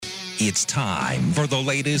It's time for the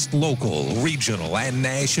latest local, regional, and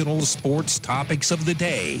national sports topics of the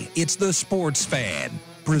day. It's the Sports Fan,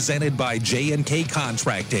 presented by J&K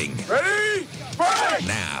Contracting. Ready? Break!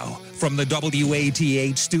 Now, from the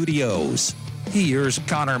WATH studios, here's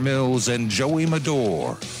Connor Mills and Joey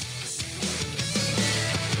Medor.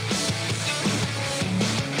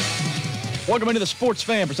 Welcome into the Sports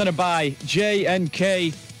Fan, presented by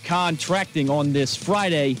J&K Contracting on this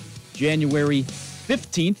Friday, January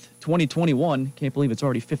 15th, 2021. Can't believe it's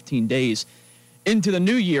already 15 days into the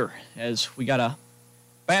new year, as we got a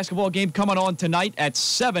basketball game coming on tonight at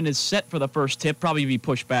 7 is set for the first tip. Probably be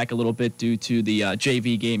pushed back a little bit due to the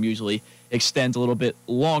JV game usually extends a little bit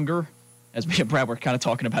longer, as me and Brad were kind of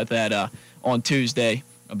talking about that on Tuesday,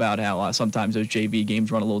 about how sometimes those JV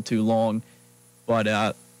games run a little too long.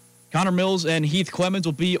 But Connor Mills and Heath Clemens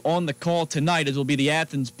will be on the call tonight, as will be the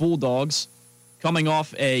Athens Bulldogs, coming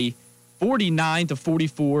off a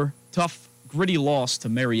 49-44 tough, gritty loss to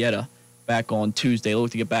Marietta back on Tuesday. They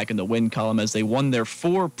look to get back in the win column as they won their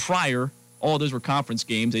 4 prior. All of those were conference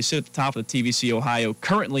games. They sit at the top of the TVC Ohio,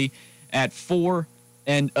 currently at 4-0,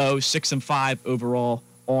 6-5 overall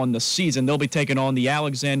on the season. They'll be taking on the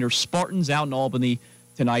Alexander Spartans out in Albany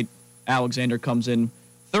tonight. Alexander comes in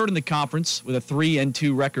third in the conference with a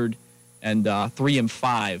 3-2 record and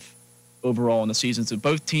 3-5 overall in the season. So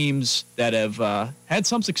both teams that have had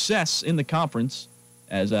some success in the conference,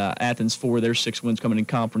 as Athens 4 of their 6 wins coming in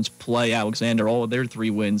conference play. Alexander, all of their 3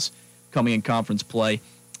 wins coming in conference play.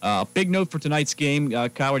 Big note for tonight's game,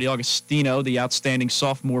 Kyle DeAugustino, the outstanding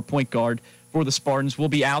sophomore point guard for the Spartans, will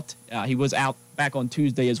be out. He was out back on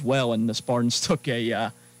Tuesday as well, and the Spartans took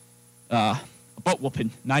a butt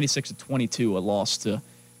whooping, 96-22, a loss to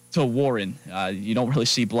Warren. You don't really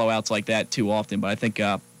see blowouts like that too often, but I think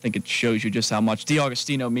it shows you just how much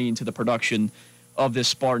DeAugustino means to the production of this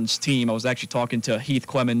Spartans team. I was actually talking to Heath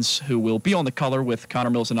Clemens, who will be on the color with Connor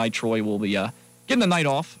Mills and I. Troy will be getting the night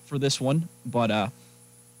off for this one, but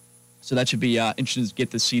so that should be interesting to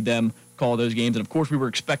get to see them call those games. And of course, we were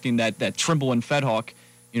expecting that Trimble and Fedhawk,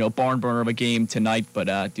 barn burner of a game tonight,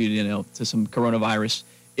 but due to some coronavirus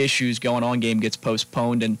issues going on, game gets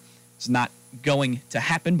postponed, and it's not going to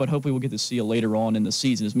happen. But hopefully, we'll get to see it later on in the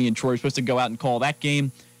season. As me and Troy are supposed to go out and call that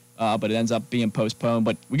game. But it ends up being postponed.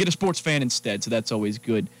 But we get a Sports Fan instead, so that's always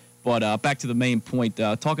good. But back to the main point,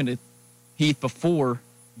 talking to Heath before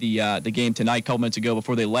the game tonight, a couple minutes ago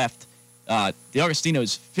before they left, DeAugustino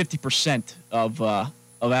is 50% of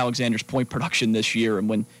Alexander's point production this year.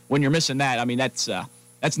 And when you're missing that, I mean, that's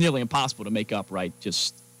nearly impossible to make up, right?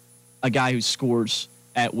 Just a guy who scores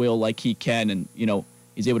at will like he can, and,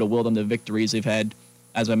 he's able to will them to victories. They've had,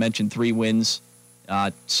 as I mentioned, 3 wins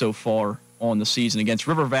so far on the season against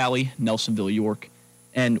River Valley, Nelsonville, York,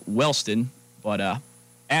 and Wellston. But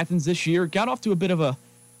Athens this year got off to a bit of a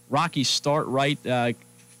rocky start, right?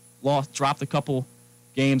 Dropped a couple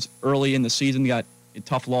games early in the season. Got a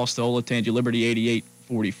tough loss to Olatangee Liberty,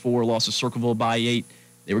 88-44. Lost to Circleville by 8.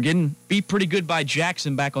 They were getting beat pretty good by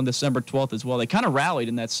Jackson back on December 12th as well. They kind of rallied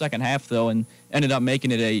in that second half, though, and ended up making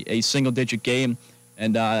it a single-digit game.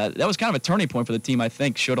 And that was kind of a turning point for the team, I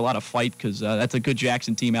think. Showed a lot of fight because that's a good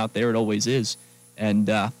Jackson team out there. It always is. And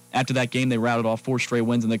after that game, they routed off 4 straight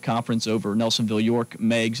wins in the conference over Nelsonville, York,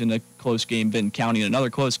 Meigs in a close game, Benton County in another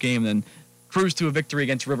close game, and then cruised to a victory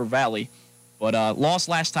against River Valley. But lost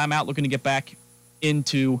last time out, looking to get back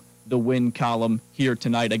into the win column here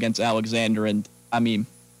tonight against Alexander. And, I mean,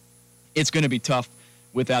 it's going to be tough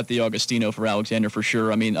without DeAugustino for Alexander for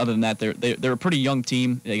sure. I mean, other than that, they're a pretty young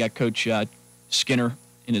team. They got Coach Skinner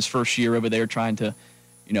in his first year over there trying to,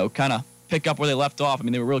 kind of pick up where they left off. I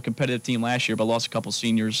mean, they were a really competitive team last year, but lost a couple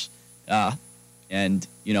seniors. And,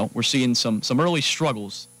 we're seeing some early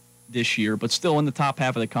struggles this year, but still in the top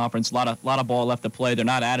half of the conference. A lot of ball left to play. They're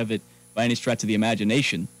not out of it by any stretch of the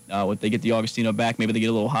imagination. If they get DeAugustino back, maybe they get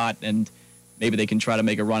a little hot, and maybe they can try to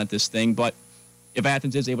make a run at this thing. But if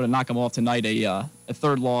Athens is able to knock them off tonight, a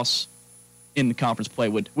third loss in the conference play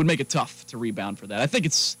would make it tough to rebound for that. I think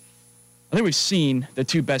we've seen the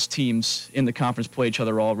 2 best teams in the conference play each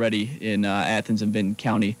other already in Athens and Benton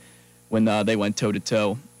County when they went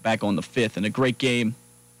toe-to-toe back on the 5th. And a great game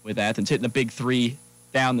with Athens hitting a big 3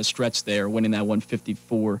 down the stretch there, winning that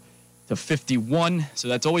 154-51. So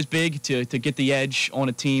that's always big to get the edge on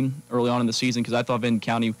a team early on in the season, because I thought Benton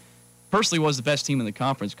County personally was the best team in the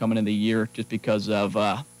conference coming into the year just because of,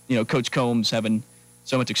 Coach Combs having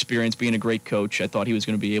so much experience, being a great coach. I thought he was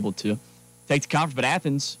going to be able to take the conference. But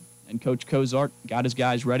Athens and Coach Cozart got his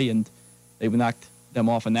guys ready, and they've knocked them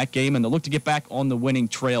off in that game. And they'll look to get back on the winning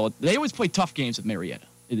trail. They always play tough games with Marietta.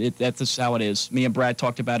 That's just how it is. Me and Brad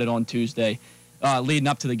talked about it on Tuesday. leading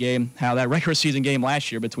up to the game, how that regular season game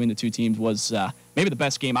last year between the two teams was maybe the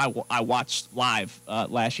best game I watched live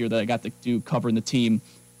last year that I got to do covering the team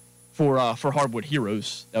for Hardwood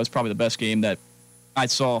Heroes. That was probably the best game that I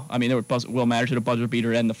saw. I mean, there were Will Matters hit a buzzer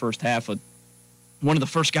beater in the first half. One of the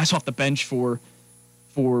first guys off the bench for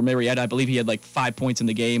Marietta. I believe he had like 5 points in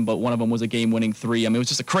the game, but one of them was a game-winning three. I mean, it was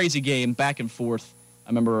just a crazy game, back and forth. I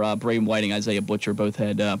remember Braden Whiting, Isaiah Butcher both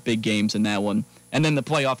had big games in that one. And then the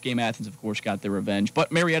playoff game, Athens, of course, got their revenge.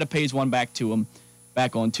 But Marietta pays one back to them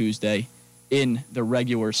back on Tuesday in the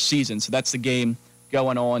regular season. So that's the game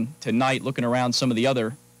going on tonight. Looking around some of the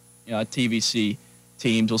other TVC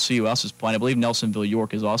teams, we'll see who else is playing. I believe Nelsonville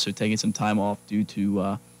York is also taking some time off due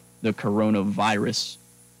to the coronavirus.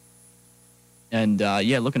 And,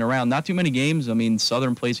 looking around, not too many games. I mean,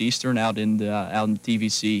 Southern plays Eastern out in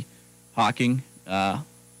TVC Hocking.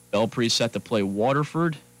 Belpre set to play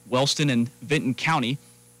Waterford. Wellston and Vinton County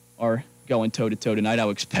are going toe-to-toe tonight. I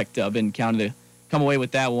would expect Vinton County to come away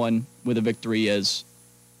with that one with a victory, as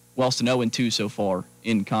Wellston 0-2 so far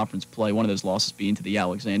in conference play. One of those losses being to the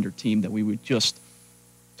Alexander team that we just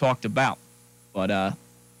talked about. But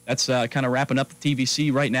that's kind of wrapping up the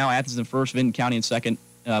TVC right now. Athens in first, Vinton County in second,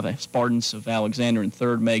 Spartans of Alexander in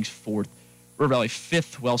third, Meigs fourth, River Valley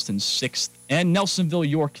fifth, Wellston sixth, and Nelsonville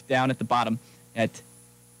York down at the bottom at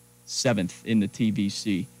seventh in the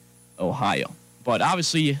TVC Ohio. But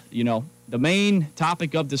obviously, the main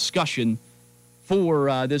topic of discussion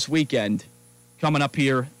for this weekend coming up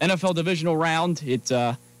here, NFL divisional round. It's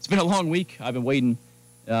been a long week. I've been waiting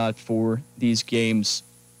for these games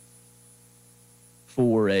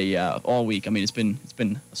for all week. I mean, it's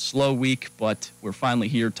been a slow week, but we're finally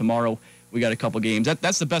here. Tomorrow we got a couple games.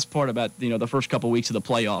 That's the best part about the first couple weeks of the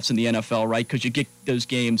playoffs in the NFL, right? Because you get those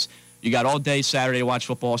games. You got all day Saturday to watch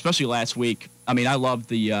football, especially last week. I mean, I loved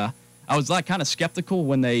the. I was kind of skeptical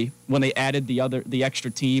when they added the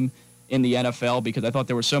extra team in the NFL, because I thought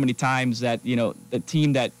there were so many times that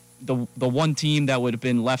the one team that would have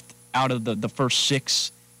been left out of the first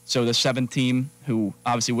six, so the seventh team who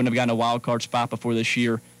obviously wouldn't have gotten a wild card spot before this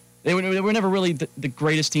year, they were never really the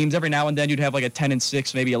greatest teams. Every now and then you'd have like a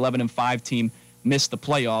 10-6, maybe 11-5 team miss the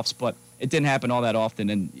playoffs, but it didn't happen all that often,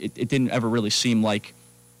 and it didn't ever really seem like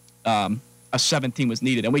a seventh team was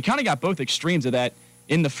needed. And we kind of got both extremes of that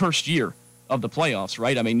in the first year of the playoffs,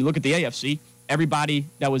 right? I mean, you look at the AFC, everybody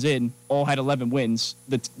that was in all had 11 wins.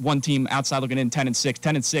 The one team outside looking in 10-6.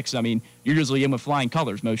 10-6, I mean, you're usually in with flying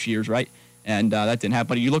colors most years, right? And that didn't happen.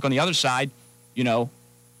 But you look on the other side,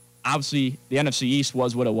 obviously the NFC East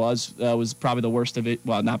was what it was. Was probably the worst of it.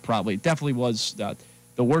 Well, not probably. Definitely was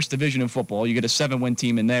the worst division in football. You get a 7-win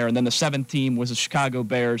team in there. And then the seventh team was the Chicago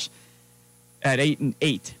Bears at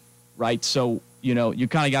 8-8, right? So, you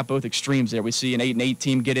kind of got both extremes there. We see an 8-8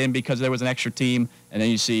 team get in because there was an extra team, and then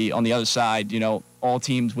you see on the other side, all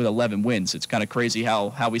teams with 11 wins. It's kind of crazy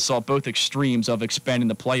how we saw both extremes of expanding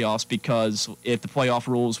the playoffs, because if the playoff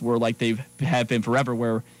rules were like they have been forever,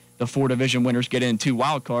 where the 4 division winners get in 2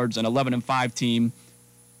 wild cards, an 11-5 team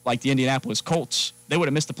like the Indianapolis Colts, they would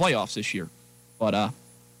have missed the playoffs this year. But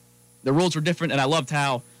the rules were different, and I loved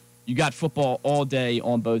how you got football all day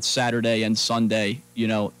on both Saturday and Sunday,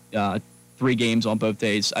 3 games on both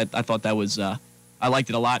days. I thought that was I liked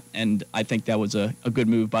it a lot, and I think that was a good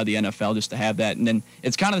move by the NFL just to have that. And then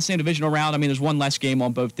it's kind of the same divisional round. I mean, there's one less game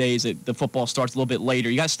on both days. The football starts a little bit later.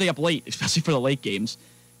 You got to stay up late, especially for the late games.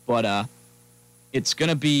 But it's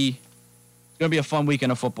gonna be a fun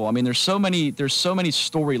weekend of football. I mean, there's so many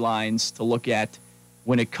storylines to look at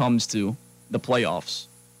when it comes to the playoffs,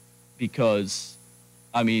 because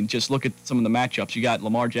I mean, just look at some of the matchups. You got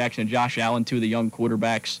Lamar Jackson and Josh Allen, 2 of the young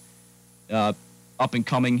quarterbacks up and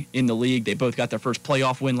coming in the league. They both got their first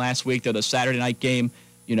playoff win last week. They're the Saturday night game.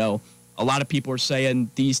 A lot of people are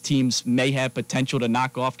saying these teams may have potential to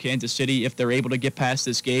knock off Kansas City if they're able to get past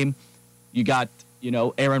this game. You got,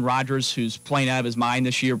 Aaron Rodgers, who's playing out of his mind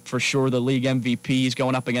this year, for sure, the league MVP. He's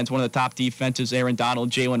going up against one of the top defenses, Aaron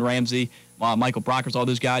Donald, Jalen Ramsey, Michael Brockers, all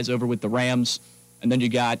those guys over with the Rams. And then you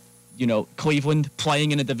got, Cleveland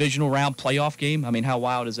playing in a divisional round playoff game. I mean, how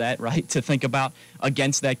wild is that, right? To think about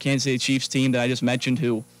against that Kansas City Chiefs team that I just mentioned,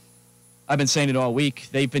 who I've been saying it all week.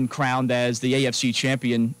 They've been crowned as the AFC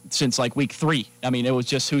champion since like week 3. I mean, it was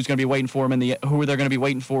just who's going to be waiting for them who they're going to be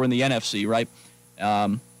waiting for in the NFC, right?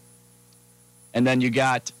 And then you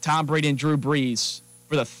got Tom Brady and Drew Brees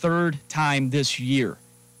for the 3rd time this year.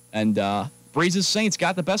 And Brees' Saints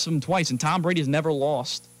got the best of them twice, and Tom Brady's never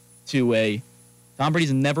lost to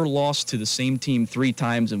the same team 3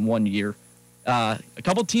 times in 1 year. A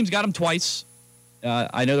couple teams got him twice.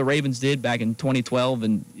 I know the Ravens did back in 2012,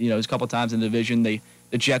 and there's a couple times in the division they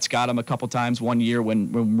The Jets got him a couple times one year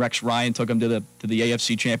when Rex Ryan took him to the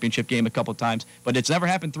AFC Championship game a couple times, but it's never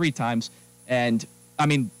happened 3 times. And I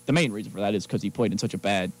mean, the main reason for that is because he played in such a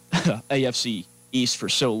bad AFC East for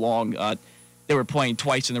so long. They were playing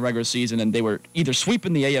twice in the regular season, and they were either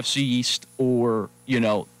sweeping the AFC East or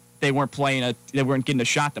they weren't getting a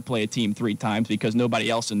shot to play a team 3 times because nobody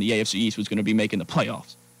else in the AFC East was going to be making the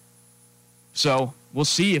playoffs. So we'll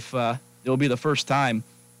see if it'll be the first time,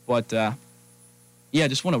 but. I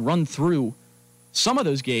just want to run through some of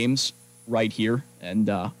those games right here, and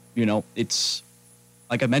it's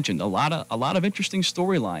like I mentioned, a lot of interesting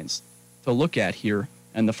storylines to look at here.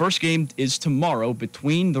 And the first game is tomorrow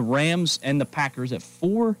between the Rams and the Packers at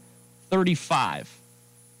 4:35.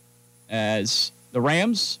 As the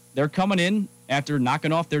Rams, they're coming in after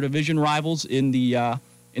knocking off their division rivals in the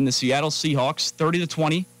Seattle Seahawks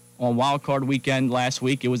 30-20 on Wild Card Weekend last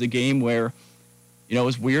week. It was a game where it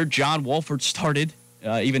was weird. John Wolford started.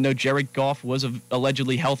 Even though Jared Goff was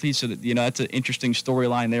allegedly healthy, so that that's an interesting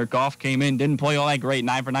storyline there. Goff came in, didn't play all that great,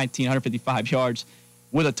 9 for 19, 155 yards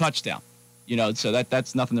with a touchdown. So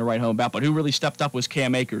that's nothing to write home about. But who really stepped up was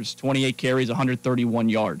Cam Akers, 28 carries, 131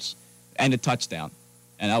 yards, and a touchdown.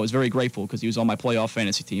 And I was very grateful because he was on my playoff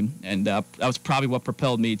fantasy team, and that was probably what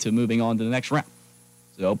propelled me to moving on to the next round.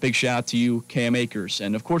 So big shout out to you, Cam Akers.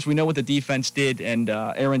 And of course, we know what the defense did, and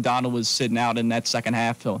Aaron Donald was sitting out in that second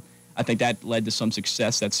half. So I think that led to some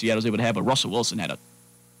success that Seattle was able to have. But Russell Wilson had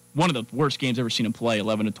one of the worst games I've ever seen him play,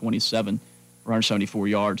 11-27 for 174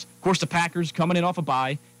 yards. Of course, the Packers coming in off a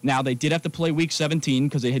bye. Now, they did have to play Week 17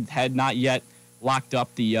 because they had not yet locked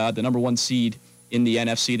up the number 1 seed in the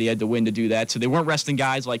NFC. They had to win to do that. So they weren't resting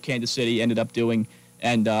guys like Kansas City ended up doing.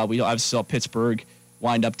 And we obviously saw Pittsburgh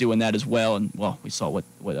wind up doing that as well. And, well, we saw what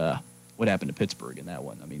happened to Pittsburgh in that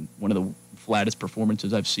one. I mean, one of the flattest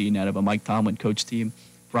performances I've seen out of a Mike Tomlin coach team.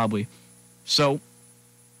 Probably. So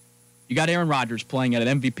you got Aaron Rodgers playing at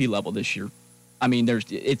an MVP level this year. I mean,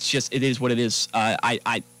 it is what it is.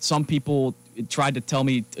 Some people tried to tell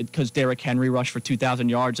me because Derrick Henry rushed for 2,000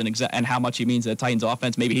 yards and how much he means to the Titans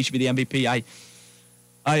offense, maybe he should be the MVP.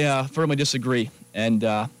 I firmly disagree. And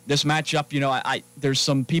this matchup, there's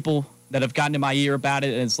some people that have gotten in my ear about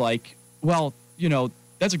it, and it's like, well,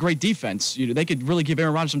 that's a great defense. They could really give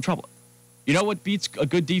Aaron Rodgers some trouble. You know what beats a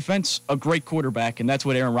good defense? A great quarterback, and that's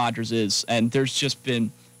what Aaron Rodgers is. And there's just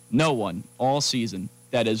been no one all season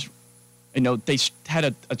that is, they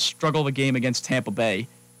had a struggle of a game against Tampa Bay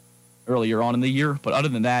earlier on in the year. But other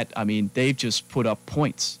than that, I mean, they've just put up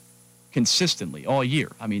points consistently all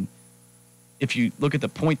year. I mean, if you look at the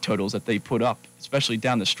point totals that they put up, especially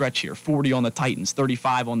down the stretch here, 40 on the Titans,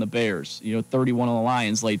 35 on the Bears, 31 on the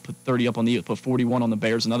Lions late, put 30 up on the Eagles, put 41 on the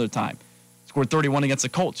Bears another time. Scored 31 against the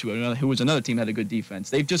Colts, who was another team that had a good defense.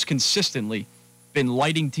 They've just consistently been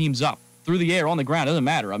lighting teams up through the air, on the ground. It doesn't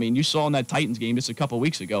matter. I mean, you saw in that Titans game just a couple of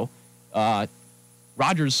weeks ago,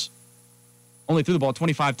 Rodgers only threw the ball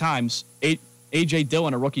 25 times. A.J.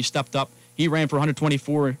 Dillon, a rookie, stepped up. He ran for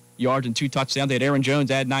 124 yards and 2 touchdowns. They had Aaron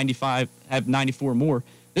Jones add 94 more.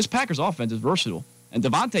 This Packers offense is versatile. And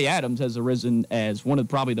Davante Adams has arisen as one of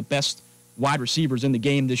probably the best wide receivers in the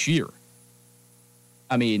game this year.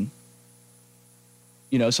 I mean,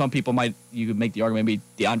 some people you could make the argument, maybe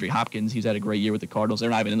DeAndre Hopkins, he's had a great year with the Cardinals. They're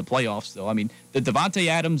not even in the playoffs, though. I mean, the Davante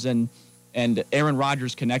Adams and Aaron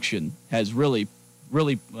Rodgers connection has really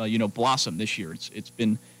blossomed this year. It's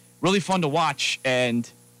been really fun to watch, and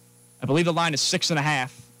I believe the line is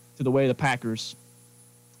 6.5 to the way of the Packers.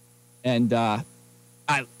 And I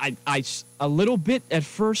a little bit at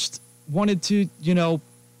first wanted to,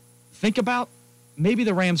 think about maybe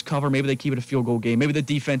the Rams cover, maybe they keep it a field goal game, maybe the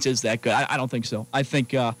defense is that good. I don't think so. I think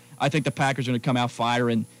the Packers are going to come out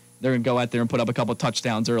firing. They're going to go out there and put up a couple of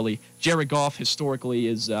touchdowns early. Jared Goff historically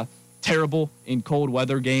is terrible in cold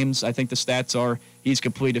weather games. I think the stats are he's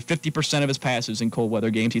completed 50% of his passes in cold weather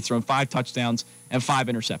games. He's thrown 5 touchdowns and 5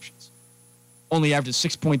 interceptions. Only averages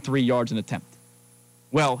 6.3 yards an attempt.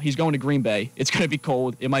 Well, he's going to Green Bay. It's going to be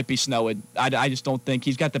cold. It might be snowing. I just don't think.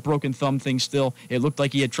 He's got the broken thumb thing still. It looked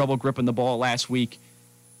like he had trouble gripping the ball last week.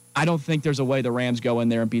 I don't think there's a way the Rams go in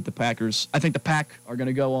there and beat the Packers. I think the Pack are going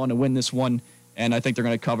to go on and win this one, and I think they're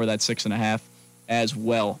going to cover that 6.5 as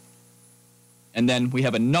well. And then we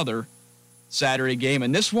have another Saturday game,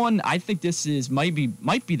 and this one, I think this might be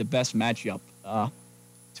the best matchup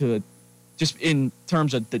to just in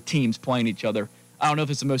terms of the teams playing each other. I don't know if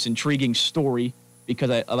it's the most intriguing story because,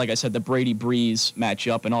 like I said, the Brady-Breeze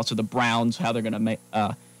matchup and also the Browns, how they're going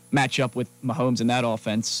to match up with Mahomes in that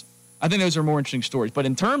offense. I think those are more interesting stories. But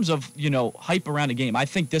in terms of, hype around the game, I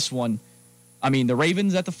think this one, the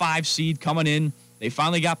Ravens at the 5 seed coming in, they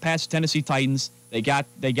finally got past the Tennessee Titans. They got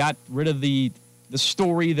rid of the the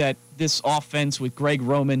story that this offense with Greg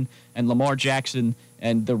Roman and Lamar Jackson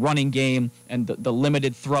and the running game and the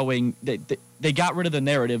limited throwing, they got rid of the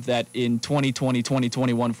narrative that in 2020,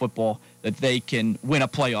 2021 football that they can win a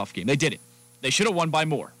playoff game. They did it. They should have won by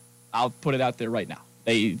more. I'll put it out there right now.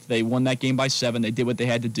 They won that game by 7. They did what they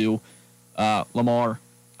had to do. Lamar,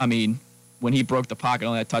 I mean, when he broke the pocket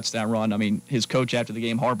on that touchdown run, I mean, his coach after the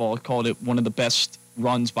game, Harbaugh, called it one of the best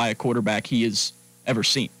runs by a quarterback he has ever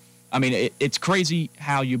seen. I mean, it's crazy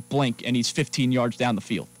how you blink and he's 15 yards down the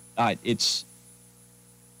field.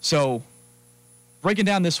 So breaking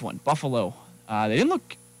down this one, Buffalo, they didn't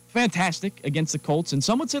look fantastic against the Colts, and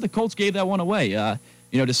some would say the Colts gave that one away,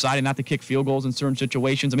 deciding not to kick field goals in certain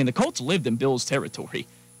situations. I mean, the Colts lived in Bills' territory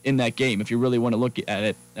in that game, if you really want to look at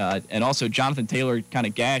it. And also, Jonathan Taylor kind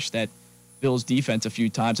of gashed that Bills' defense a few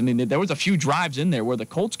times. I mean, there was a few drives in there where the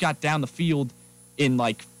Colts got down the field in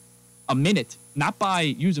like a minute, not by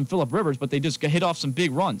using Phillip Rivers, but they just hit off some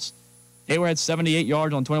big runs. Taylor had 78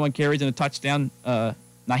 yards on 21 carries and a touchdown.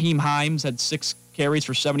 Nyheim Hines had 6 carries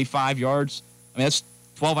for 75 yards. I mean, that's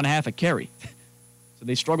 12.5 a carry. So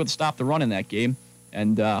they struggled to stop the run in that game.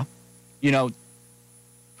 And,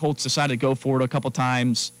 Colts decided to go for it a couple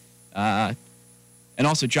times. And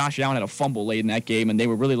also Josh Allen had a fumble late in that game, and they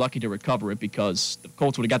were really lucky to recover it because the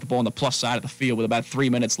Colts would have got the ball on the plus side of the field with about 3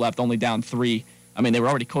 minutes left, only down 3. I mean, they were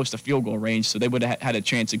already close to field goal range, so they would have had a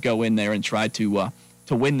chance to go in there and try to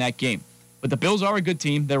win that game. But the Bills are a good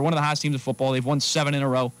team. They're one of the hottest teams in football. They've won 7 in a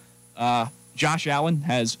row. Josh Allen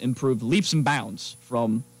has improved leaps and bounds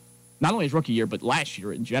from not only his rookie year, but last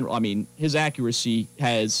year in general. I mean, his accuracy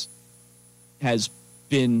has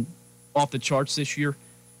been off the charts this year.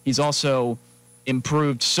 He's also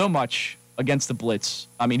improved so much against the blitz.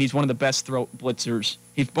 I mean, he's one of the best blitzers.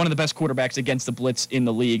 He's one of the best quarterbacks against the blitz in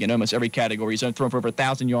the league in almost every category. He's thrown for over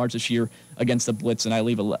 1,000 yards this year against the blitz, and I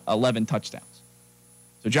leave 11 touchdowns.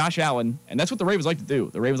 So Josh Allen, and that's what the Ravens like to do.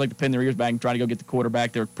 The Ravens like to pin their ears back and try to go get the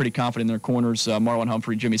quarterback. They're pretty confident in their corners, Marlon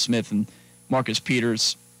Humphrey, Jimmy Smith, and Marcus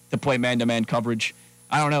Peters to play man-to-man coverage.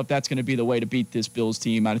 I don't know if that's going to be the way to beat this Bills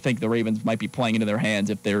team. I think the Ravens might be playing into their hands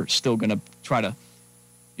if they're still going to try to,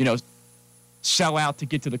 sell out to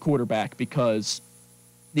get to the quarterback, because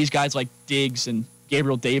these guys like Diggs and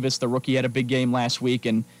Gabriel Davis, the rookie, had a big game last week,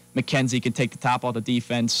 and McKenzie can take the top off the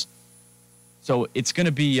defense. So it's going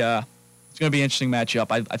to be an interesting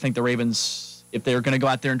matchup. I think the Ravens, if they're going to go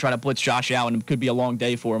out there and try to blitz Josh Allen, it could be a long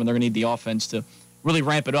day for them, and they're going to need the offense to really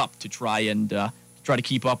ramp it up to try to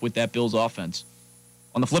keep up with that Bills offense.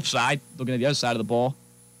 On the flip side, looking at the other side of the ball,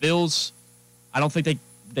 Bills, I don't think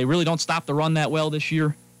they really don't stop the run that well this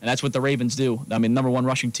year, and that's what the Ravens do. I mean, number 1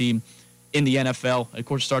 rushing team in the NFL. Of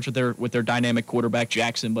course, it starts with their dynamic quarterback,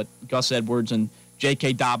 Jackson, but Gus Edwards and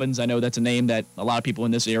J.K. Dobbins, I know that's a name that a lot of people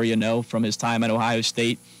in this area know from his time at Ohio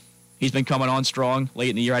State. He's been coming on strong. Late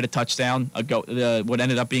in the year, had a touchdown, what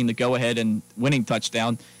ended up being the go-ahead and winning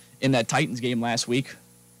touchdown in that Titans game last week.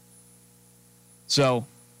 So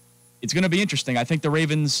it's going to be interesting. I think the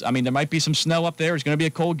Ravens, I mean, there might be some snow up there. It's going to be a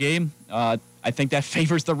cold game. I think that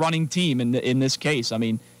favors the running team in this case. I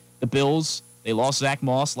mean, the Bills, they lost Zach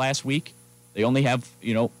Moss last week. They only have,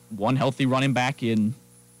 one healthy running back in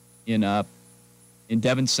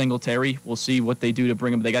Devin Singletary. We'll see what they do to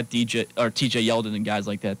bring him. They got TJ Yeldon and guys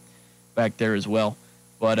like that back there as well.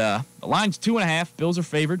 But the line's 2.5. Bills are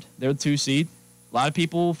favored. They're the 2 seed. A lot of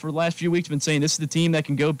people for the last few weeks have been saying this is the team that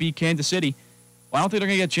can go beat Kansas City. Well, I don't think they're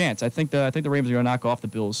going to get a chance. I think the Ravens are going to knock off the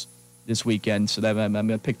Bills this weekend. So I'm going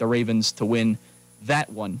to pick the Ravens to win that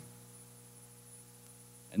one.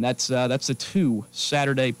 And that's the 2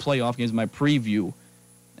 Saturday playoff games in my preview.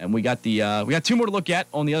 And we got 2 more to look at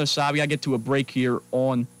on the other side. We got to get to a break here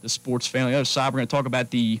on the Sports Fan. On the other side, we're going to talk about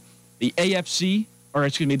the AFC, or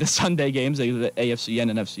excuse me, the Sunday games, the AFC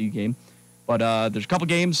and NFC game. But there's a couple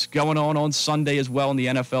games going on Sunday as well in the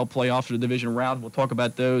NFL playoffs for the division round. We'll talk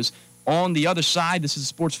about those on the other side. This is a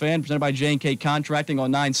Sports Fan presented by J&K Contracting on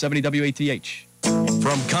 970 WATH.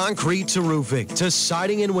 From concrete to roofing to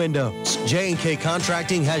siding and windows, J&K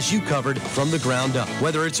Contracting has you covered from the ground up.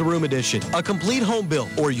 Whether it's a room addition, a complete home build,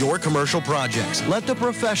 or your commercial projects, let the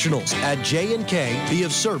professionals at J&K be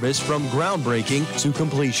of service from groundbreaking to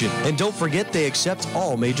completion. And don't forget they accept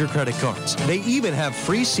all major credit cards. They even have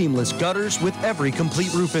free seamless gutters with every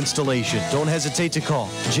complete roof installation. Don't hesitate to call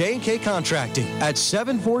J&K Contracting at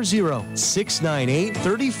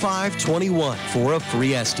 740-698-3521 for a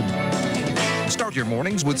free estimate. Start your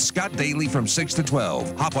mornings with Scott Daly from 6 to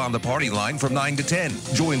 12. Hop on the party line from 9 to 10.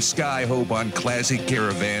 Join Sky Hope on Classic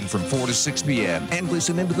Caravan from 4 to 6 p.m. And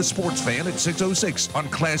listen into the Sports Fan at 6:06 on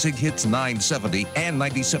Classic Hits 970 and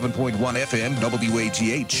 97.1 FM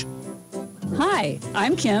WATH. Hi,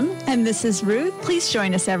 I'm Kim. And this is Ruth. Please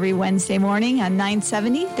join us every Wednesday morning on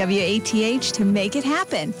 970 WATH to make it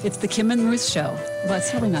happen. It's the Kim and Ruth Show. Well,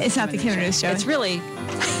 it's really not. It's not the Kim and Ruth Show. It's really...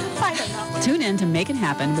 I don't know. Tune in to Make It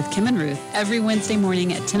Happen with Kim and Ruth every Wednesday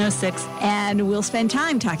morning at 10:06. And we'll spend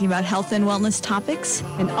time talking about health and wellness topics.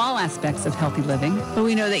 And all aspects of healthy living. But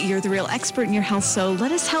we know that you're the real expert in your health, so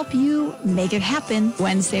let us help you make it happen.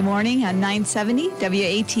 Wednesday morning on 970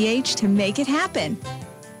 WATH to make it happen.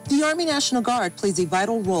 The Army National Guard plays a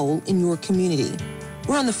vital role in your community.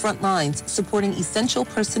 We're on the front lines supporting essential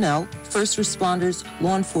personnel, first responders,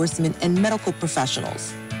 law enforcement, and medical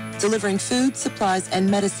professionals, delivering food, supplies, and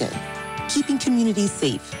medicine, keeping communities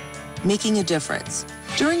safe, making a difference.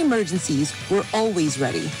 During emergencies, we're always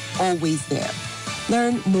ready, always there.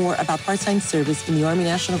 Learn more about part-time service in the Army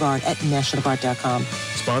National Guard at NationalGuard.com.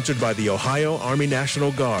 Sponsored by the Ohio Army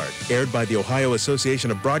National Guard. Aired by the Ohio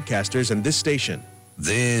Association of Broadcasters and this station.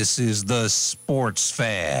 This is the Sports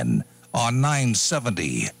Fan on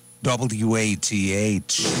 970 WATH.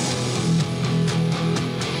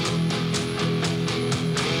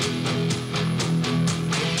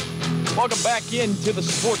 Welcome back into the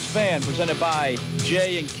Sports Fan, presented by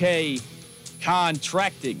J&K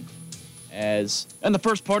Contracting. As in the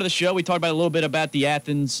first part of the show, we talked about a little bit about the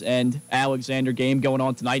Athens and Alexander game going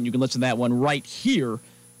on tonight, and you can listen to that one right here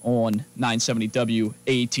on 970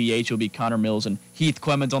 WATH. It'll be Connor Mills and Heath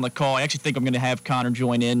Clemens on the call. I actually think I'm going to have Connor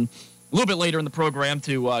join in a little bit later in the program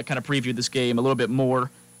to kind of preview this game a little bit more.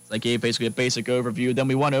 I gave basically a basic overview. Then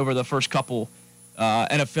we went over the first couple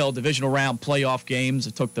NFL divisional round playoff games.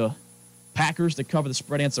 It took the Packers to cover the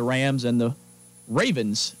spread against the Rams and the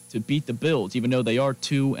Ravens to beat the Bills, even though they are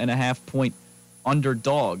 2.5-point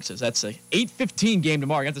underdogs. As that's a 8:15 game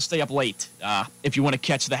tomorrow. You have to stay up late if you want to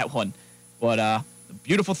catch that one. But the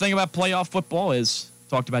beautiful thing about playoff football is,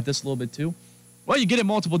 talked about this a little bit too, well, you get it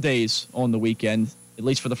multiple days on the weekend, at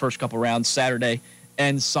least for the first couple rounds, Saturday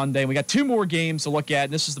and Sunday. And we got two more games to look at,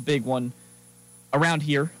 and this is the big one around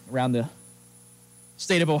here, around the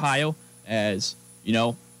state of Ohio. As you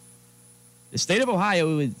know, the state of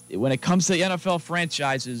Ohio, when it comes to the NFL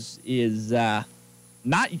franchises, is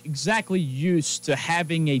not exactly used to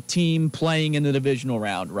having a team playing in the divisional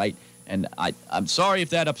round, right? And I'm sorry if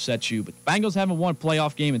that upsets you, but the Bengals haven't won a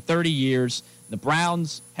playoff game in 30 years. The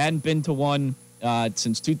Browns hadn't been to one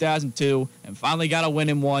since 2002 and finally got a win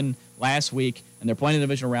in one last week, and they're playing in the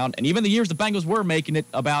divisional round. And even the years the Bengals were making it,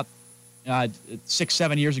 about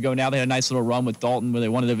 6-7 years ago now, they had a nice little run with Dalton where they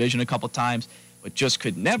won the division a couple times, but just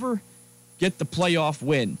could never get the playoff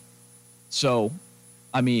win. So,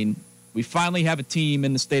 I mean, we finally have a team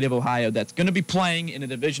in the state of Ohio that's going to be playing in a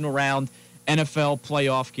divisional round NFL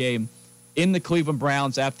playoff game in the Cleveland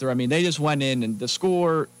Browns after, I mean, they just went in and the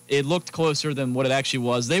score, it looked closer than what it actually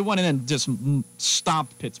was. They went in and just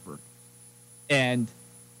stomped Pittsburgh. And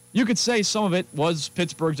you could say some of it was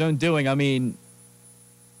Pittsburgh's own doing. I mean,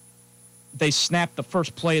 they snapped the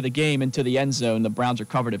first play of the game into the end zone. The Browns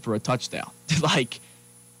recovered it for a touchdown. Like,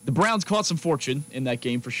 the Browns caught some fortune in that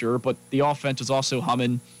game for sure, but the offense was also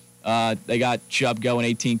humming. They got Chubb going,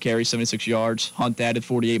 18 carries, 76 yards. Hunt added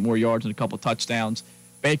 48 more yards and a couple touchdowns.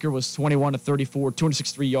 Baker was 21 to 34,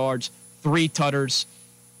 263 yards, 3 tutters,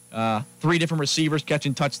 3 different receivers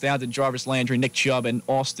catching touchdowns, and Jarvis Landry, Nick Chubb, and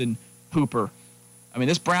Austin Hooper. I mean,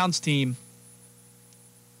 this Browns team,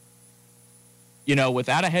 you know,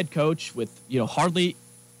 without a head coach, with, you know, hardly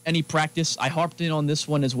any practice. I harped in on this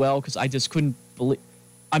one as well because I just couldn't believe.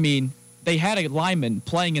 I mean, they had a lineman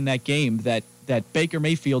playing in that game that Baker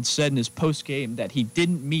Mayfield said in his post-game that he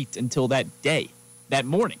didn't meet until that day, that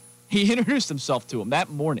morning. He introduced himself to him that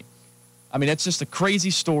morning. I mean, that's just a crazy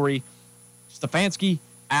story. Stefanski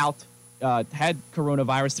out, had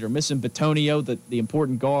coronavirus. They were missing Bitonio, the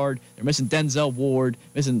important guard. They're missing Denzel Ward,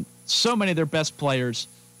 missing so many of their best players.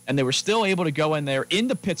 And they were still able to go in there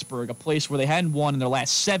into Pittsburgh, a place where they hadn't won in their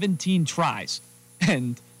last 17 tries.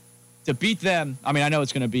 And to beat them, I mean, I know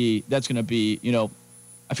that's going to be, you know,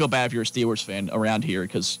 I feel bad if you're a Steelers fan around here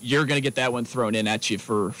because you're going to get that one thrown in at you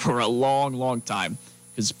for a long, long time.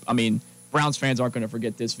 Because, I mean, Browns fans aren't going to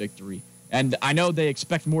forget this victory. And I know they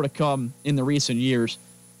expect more to come in the recent years,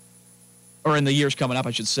 or in the years coming up,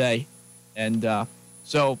 I should say. And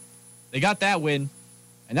so they got that win.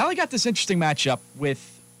 And now they got this interesting matchup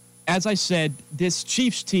with, as I said, this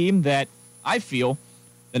Chiefs team that I feel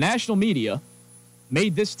the national media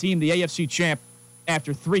made this team the AFC champ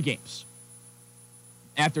after 3 games.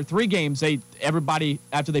 After 3 games, everybody,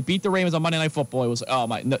 after they beat the Ravens on Monday Night Football, it was, oh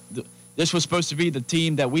my, no, this was supposed to be the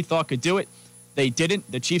team that we thought could do it. They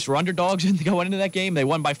didn't. The Chiefs were underdogs going into that game. They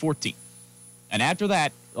won by 14. And after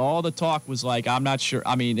that, all the talk was like, I'm not sure.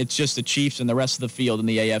 I mean, it's just the Chiefs and the rest of the field in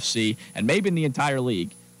the AFC and maybe in the entire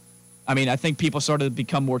league. I mean, I think people started to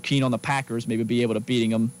become more keen on the Packers, maybe be able to beating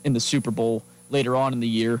them in the Super Bowl later on in the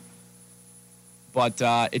year. But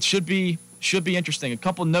it should be interesting. A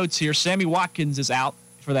couple notes here. Sammy Watkins is out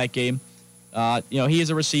for that game. He is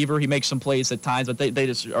a receiver. He makes some plays at times, but they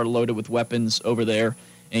just are loaded with weapons over there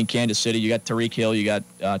in Kansas City. You got Tyreek Hill. You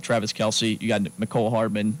got Travis Kelce. You got Mecole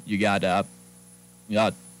Hardman. You got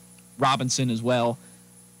Robinson as well.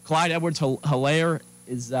 Clyde Edwards-Helaire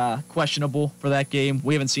is questionable for that game.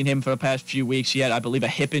 We haven't seen him for the past few weeks yet. I believe a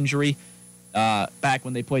hip injury back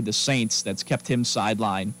when they played the Saints that's kept him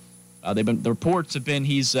sidelined. The reports have been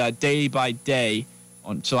he's day by day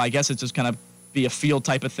on. So I guess it's just kind of be a field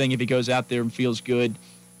type of thing if he goes out there and feels good.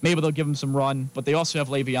 Maybe they'll give him some run, but they also have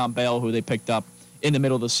Le'Veon Bell, who they picked up in the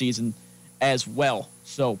middle of the season as well.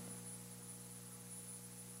 So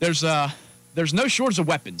there's no shortage of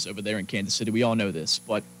weapons over there in Kansas City. We all know this,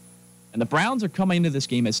 and the Browns are coming into this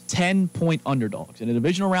game as 10-point underdogs in a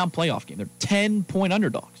divisional round playoff game. They're 10-point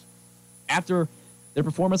underdogs after their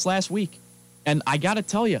performance last week. And I got to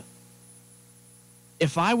tell you,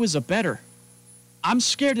 if I was a bettor, I'm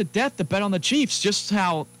scared to death to bet on the Chiefs.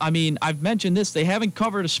 I've mentioned this. They haven't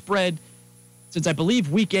covered a spread since, I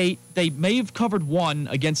believe, Week 8. They may have covered one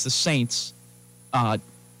against the Saints kind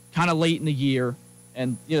of late in the year.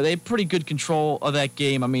 And, they have pretty good control of that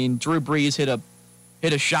game. I mean, Drew Brees hit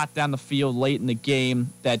a shot down the field late in the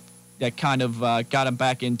game that kind of got him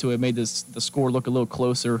back into it, made the score look a little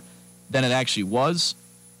closer than it actually was.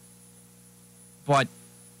 But,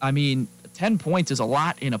 10 points is a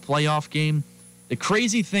lot in a playoff game. The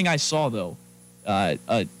crazy thing I saw, though, kind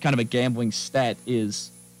of a gambling stat,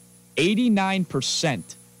 is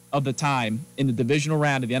 89% of the time in the divisional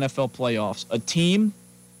round of the NFL playoffs, a team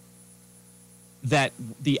that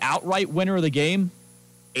the outright winner of the game,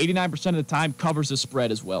 89% of the time covers the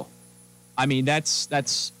spread as well.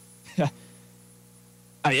 That's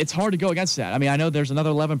it's hard to go against that. I know there's another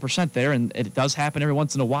 11% there, and it does happen every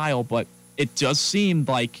once in a while, but it does seem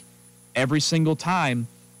like every single time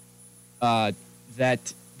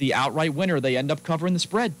that the outright winner, they end up covering the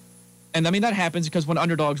spread. And, that happens because when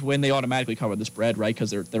underdogs win, they automatically cover the spread, right,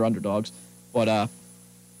 because they're underdogs. But,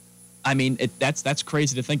 that's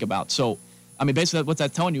crazy to think about. So, basically what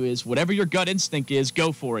that's telling you is whatever your gut instinct is,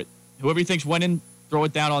 go for it. Whoever you think's winning, throw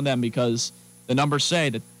it down on them because the numbers say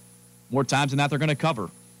that more times than not they're going to cover.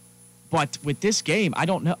 But with this game, I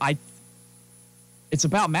don't know. It's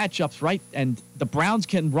about matchups, right? And the Browns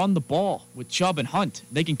can run the ball with Chubb and Hunt.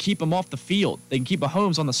 They can keep them off the field. They can keep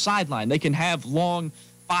Mahomes on the sideline. They can have long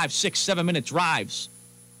 5, 6, 7-minute drives.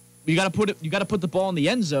 You got to put the ball in the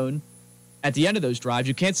end zone at the end of those drives.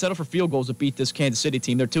 You can't settle for field goals to beat this Kansas City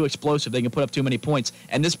team. They're too explosive. They can put up too many points.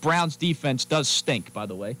 And this Browns defense does stink, by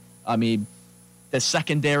the way. The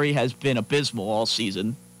secondary has been abysmal all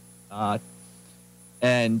season.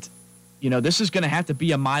 This is going to have to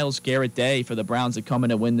be a Myles Garrett day for the Browns to come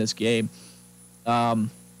in and win this game.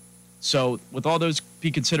 So with all those be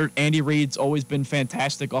considered, Andy Reid's always been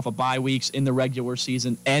fantastic off of bye weeks in the regular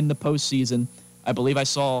season and the postseason. I believe I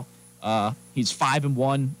saw he's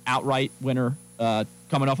 5-1 outright winner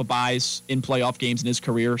coming off of byes in playoff games in his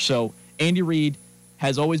career. So Andy Reid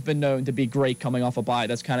has always been known to be great coming off a bye.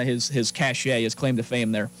 That's kind of his cachet, his claim to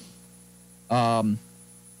fame there.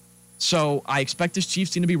 So I expect this Chiefs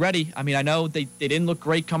team to be ready. I know they didn't look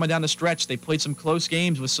great coming down the stretch. They played some close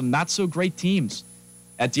games with some not so great teams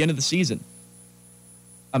at the end of the season.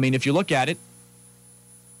 If you look at it,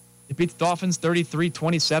 they beat the Dolphins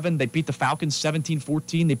 33-27. They beat the Falcons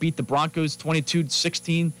 17-14. They beat the Broncos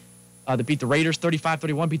 22-16. They beat the Raiders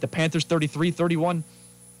 35-31. Beat the Panthers 33-31.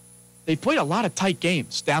 They played a lot of tight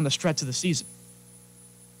games down the stretch of the season.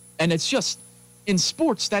 And it's just, in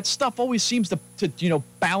sports, that stuff always seems to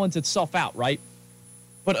balance itself out, right?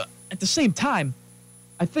 But at the same time,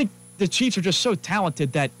 I think the Chiefs are just so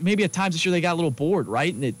talented that maybe at times this year they got a little bored,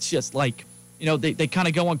 right? And it's just like, they kind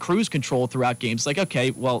of go on cruise control throughout games. Like,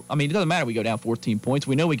 okay, well, it doesn't matter. We go down 14 points.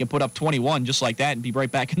 We know we can put up 21 just like that and be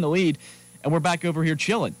right back in the lead, and we're back over here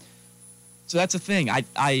chilling. So that's the thing.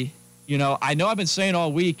 I know I've been saying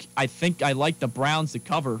all week, I think I like the Browns to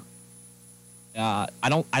cover. I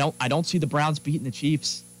don't see the Browns beating the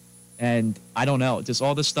Chiefs, and I don't know. Just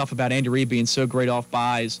all this stuff about Andy Reid being so great off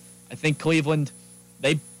byes. I think Cleveland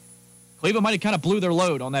might have kind of blew their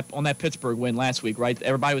load on that Pittsburgh win last week, right?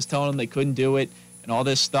 Everybody was telling them they couldn't do it and all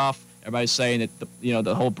this stuff. Everybody's saying that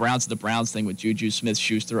the whole Browns thing with Juju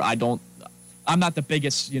Smith-Schuster. I'm not the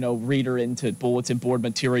biggest reader into bulletin board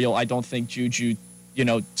material. I don't think Juju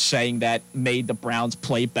saying that made the Browns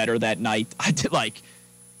play better that night.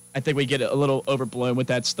 I think we get a little overblown with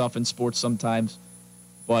that stuff in sports sometimes.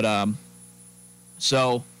 But,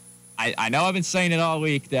 so I know I've been saying it all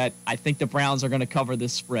week that I think the Browns are going to cover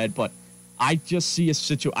this spread, but I just see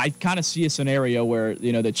I kind of see a scenario where,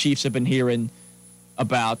 the Chiefs have been hearing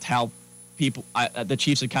about how the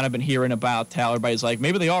Chiefs have kind of been hearing about how everybody's like,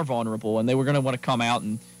 maybe they are vulnerable and they were going to want to come out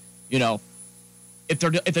and, if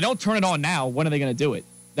they don't turn it on now, when are they going to do it?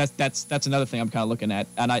 That's another thing I'm kind of looking at.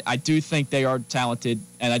 And I do think they are talented,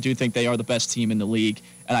 and I do think they are the best team in the league,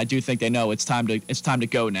 and I do think they know it's time to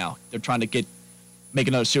go now. They're trying to make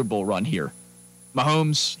another Super Bowl run here.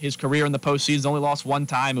 Mahomes, his career in the postseason, only lost one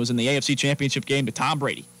time. It was in the AFC Championship game to Tom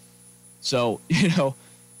Brady. So,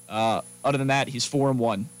 other than that, he's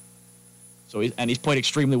 4-1. So he's played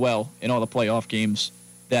extremely well in all the playoff games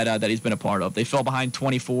that he's been a part of. They fell behind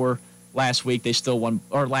 24 last week. They still won,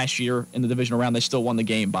 or last year in the divisional round, they still won the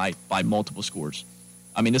game by multiple scores.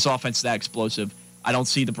 I mean, this offense is that explosive. I don't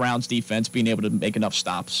see the Browns defense being able to make enough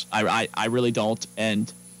stops. I really don't.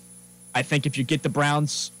 And I think if you get the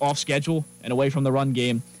Browns off schedule and away from the run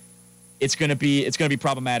game, it's going to be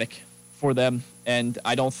problematic for them. And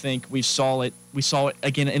I don't think we saw it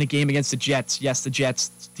again in a game against the Jets. Yes, the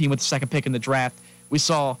Jets, team with the second pick in the draft. We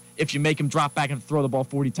saw if you make him drop back and throw the ball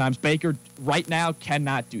 40 times, Baker right now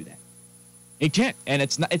cannot do that. He can't, and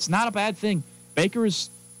it's not a bad thing. Baker is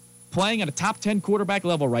playing at a top 10 quarterback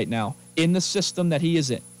level right now in the system that he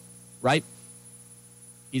is in, right?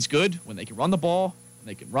 He's good when they can run the ball, when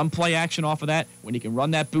they can run play action off of that, when he can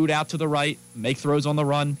run that boot out to the right, make throws on the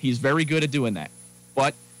run. He's very good at doing that.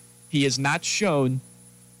 But he has not shown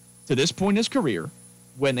to this point in his career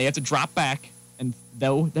when they have to drop back and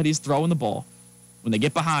know that he's throwing the ball, when they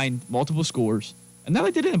get behind multiple scores. And now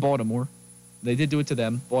they did it in Baltimore. They did do it to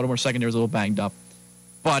them. Baltimore secondary was a little banged up.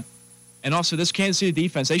 And also this Kansas City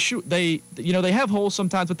defense, they have holes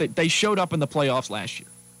sometimes, but they showed up in the playoffs last year.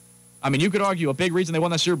 I mean, you could argue a big reason they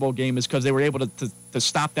won that Super Bowl game is because they were able to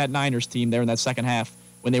stop that Niners team there in that second half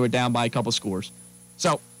when they were down by a couple scores.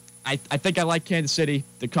 So I think I like Kansas City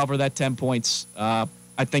to cover that 10 points. I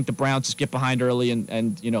think the Browns just get behind early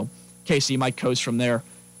and KC might coast from there.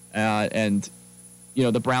 The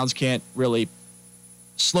Browns can't really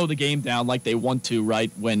slow the game down like they want to,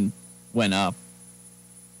 right? When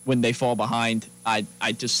they fall behind,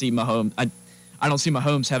 I just see Mahomes. I don't see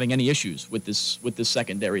Mahomes having any issues with this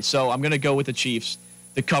secondary. So I'm going to go with the Chiefs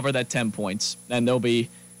to cover that 10 points, and they'll be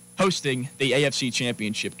hosting the AFC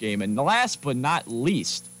Championship game. And last but not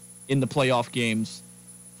least, in the playoff games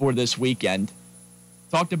for this weekend,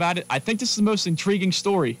 talked about it. I think this is the most intriguing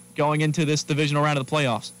story going into this divisional round of the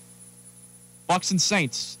playoffs. Bucs and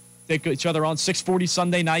Saints take each other on 6:40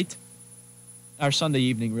 Sunday night, or Sunday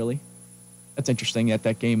evening, really. That's interesting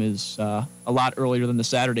that game is a lot earlier than the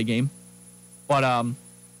Saturday game. But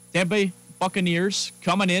Tampa Bay Buccaneers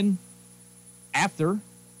coming in after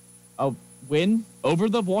a win over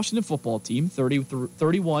the Washington football team,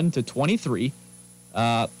 31-23.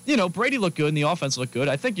 Brady looked good and the offense looked good.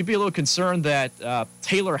 I think you'd be a little concerned that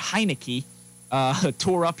Taylor Heineke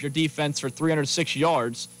tore up your defense for 306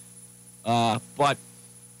 yards. But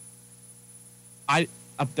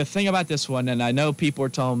the thing about this one, and I know people are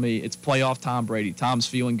telling me it's playoff Tom Brady. Tom's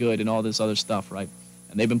feeling good and all this other stuff, right?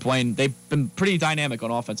 And they've been pretty dynamic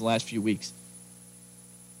on offense the last few weeks.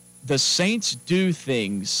 The Saints do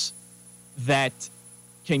things that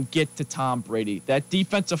can get to Tom Brady. That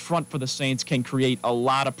defensive front for the Saints can create a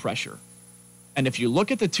lot of pressure. And if you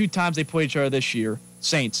look at the two times they played each other this year,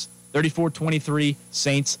 Saints 34-23,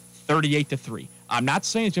 Saints 38-3. I'm not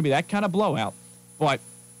saying it's going to be that kind of blowout, but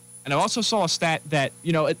and I also saw a stat that,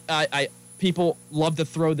 people love to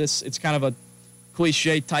throw this. It's kind of a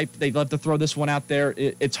cliche type. They love to throw this one out there.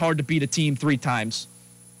 It's hard to beat a team 3 times.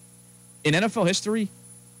 In NFL history,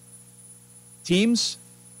 teams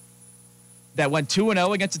that went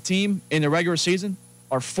 2-0 against a team in the regular season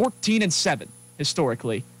are 14-7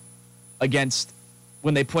 historically against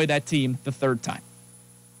when they play that team the third time.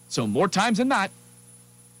 So more times than not,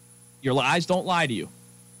 your eyes don't lie to you.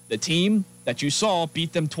 The team that you saw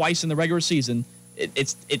beat them twice in the regular season,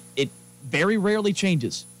 it very rarely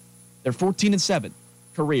changes. They're 14-7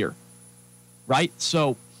 career, right?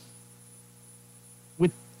 So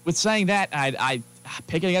with saying that, I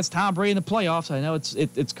pick it against Tom Brady in the playoffs. I know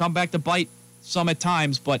it's come back to bite some at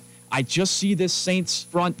times, but I just see this Saints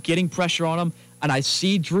front getting pressure on them, and I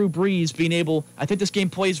see Drew Brees being able. I think this game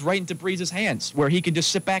plays right into Brees' hands, where he can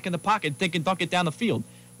just sit back in the pocket and think and dunk it down the field,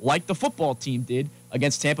 like the football team did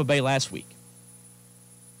against Tampa Bay last week.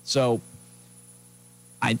 So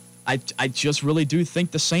I just really do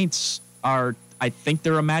think the Saints are – I think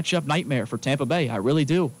they're a matchup nightmare for Tampa Bay. I really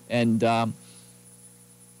do. And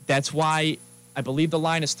that's why I believe the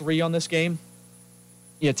line is 3 on this game.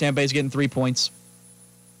 Yeah, Tampa Bay's getting 3 points.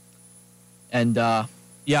 And,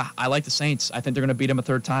 yeah, I like the Saints. I think they're going to beat them a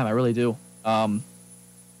third time. I really do.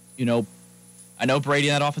 You know, I know Brady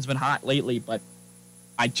and that offense has been hot lately, but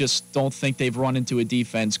I just don't think they've run into a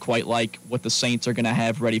defense quite like what the Saints are going to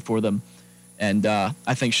have ready for them. And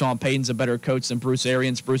I think Sean Payton's a better coach than Bruce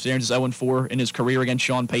Arians. Bruce Arians is 0-4 in his career against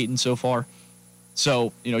Sean Payton so far.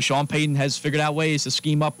 So, you know, Sean Payton has figured out ways to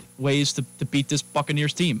scheme up ways to beat this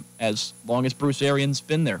Buccaneers team as long as Bruce Arians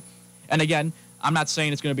been there. And again, I'm not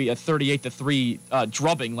saying it's going to be a 38-3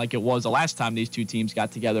 drubbing like it was the last time these two teams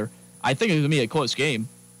got together. I think it's going to be a close game.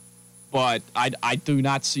 But I do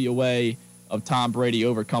not see a way of Tom Brady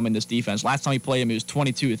overcoming this defense. Last time he played him, he was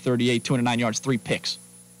 22-38, 209 yards, 3 picks.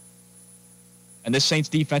 And this Saints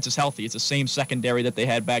defense is healthy. It's the same secondary that they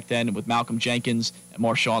had back then with Malcolm Jenkins and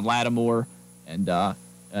Marshawn Lattimore and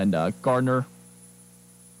Gardner.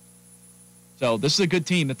 So this is a good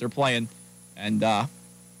team that they're playing. And I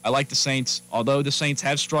like the Saints. Although the Saints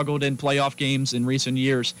have struggled in playoff games in recent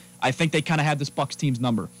years, I think they kind of have this Bucs team's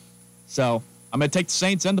number. So I'm going to take the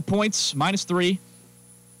Saints and the points, -3.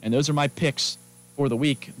 And those are my picks for the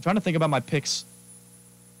week. I'm trying to think about my picks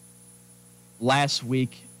last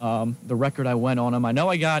week, the record I went on them. I know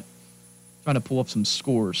trying to pull up some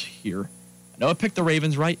scores here. I know I picked the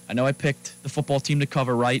Ravens right. I know I picked the football team to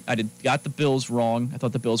cover right. I got the Bills wrong. I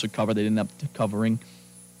thought the Bills would cover. They didn't end up covering.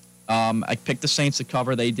 I picked the Saints to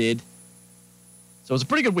cover. They did. So it was a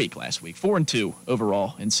pretty good week last week. 4-2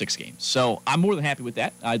 overall in 6 games. So I'm more than happy with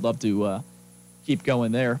that. I'd love to keep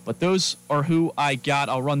going there. But those are who I got.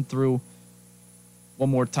 I'll run through one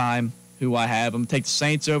more time who I have. I'm going to take the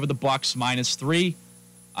Saints over the Bucs, -3.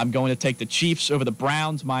 I'm going to take the Chiefs over the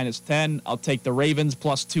Browns, -10. I'll take the Ravens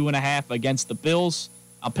 +2.5 against the Bills.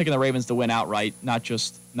 I'm picking the Ravens to win outright, not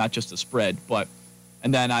just the spread.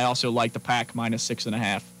 And then I also like the Pack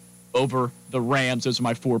 -6.5 over the Rams. Those are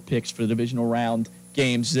my 4 picks for the divisional round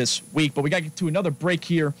games this week. But we got to get to another break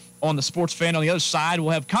here on the Sports Fan. On the other side,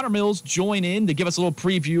 we'll have Connor Mills join in to give us a little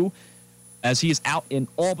preview as he is out in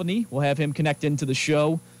Albany. We'll have him connect into the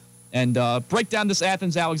show and break down this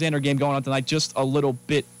Athens-Alexander game going on tonight just a little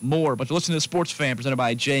bit more. But you're listening to the Sports Fan presented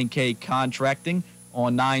by J&K Contracting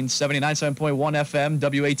on 97.1 FM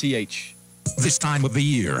WATH. This time of the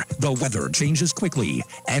year, the weather changes quickly.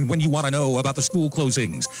 And when you want to know about the school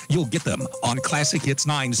closings, you'll get them on Classic Hits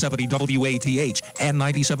 970 WATH and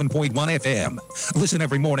 97.1 FM. Listen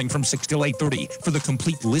every morning from 6 till 8:30 for the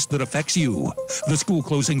complete list that affects you. The school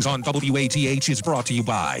closings on WATH is brought to you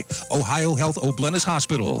by Ohio Health O'Bleness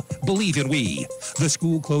Hospital. Believe in we. The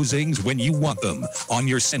school closings when you want them on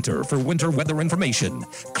your Center for Winter Weather Information.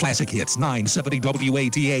 Classic Hits 970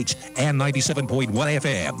 WATH and 97.1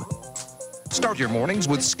 FM. Start your mornings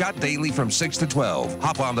with Scott Daly from 6 to 12.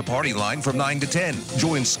 Hop on the party line from 9 to 10.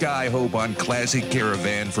 Join Sky Hope on Classic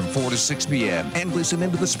Caravan from 4 to 6 p.m. And listen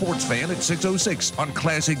into the Sports Fan at 6:06 on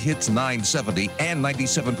Classic Hits 970 and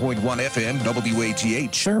 97.1 FM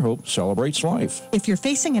WATH. Fairhope celebrates life. If you're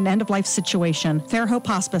facing an end-of-life situation, Fairhope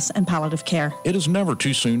Hospice and Palliative Care. It is never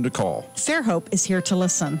too soon to call. Fairhope is here to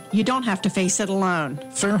listen. You don't have to face it alone.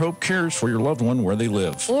 Fairhope cares for your loved one where they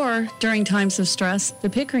live. Or, during times of stress, the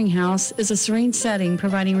Pickering House is a serene setting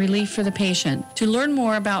providing relief for the patient. To learn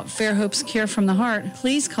more about Fairhope's Cure from the Heart,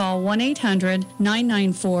 please call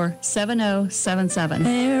 1-800-994-7077.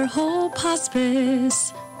 Fairhope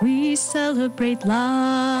Hospice, we celebrate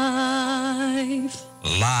life.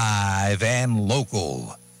 Live and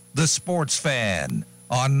local. The Sports Fan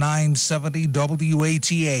on 970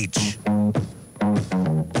 WATH.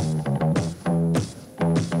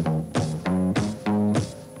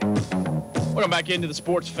 Welcome back into the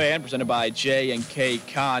Sports Fan, presented by J&K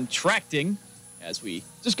Contracting. As we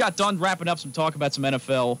just got done wrapping up some talk about some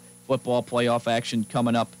NFL football playoff action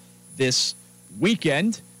coming up this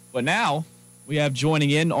weekend. But now we have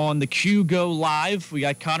joining in on the Q Go Live, we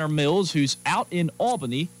got Connor Mills, who's out in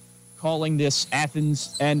Albany, calling this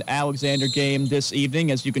Athens and Alexander game this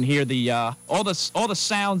evening. As you can hear the all the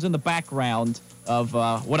sounds in the background of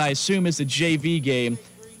what I assume is the JV game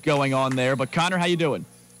going on there. But Connor, how you doing?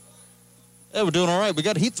 Yeah, we're doing all right. We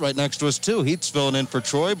got Heath right next to us, too. Heath's filling in for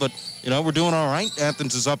Troy, but, we're doing all right.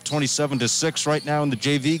 Athens is up 27-6 right now in the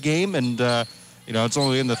JV game, and, it's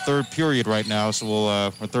only in the third period right now, so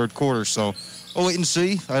or third quarter, so we'll wait and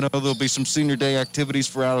see. I know there'll be some senior day activities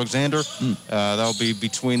for Alexander. That'll be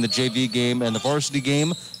between the JV game and the varsity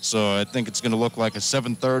game, so I think it's going to look like a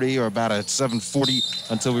 7:30 or about a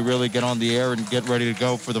 7:40 until we really get on the air and get ready to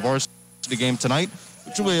go for the varsity game tonight.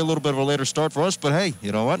 Which will be a little bit of a later start for us, but hey,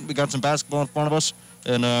 you know what? We got some basketball in front of us,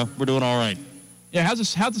 and we're doing all right. Yeah, how's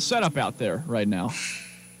the setup out there right now?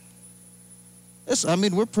 Yes, I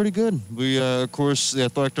mean, we're pretty good. We, of course, the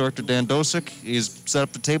athletic director, Dan Dosick, he's set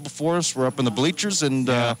up the table for us. We're up in the bleachers, and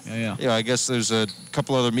I guess there's a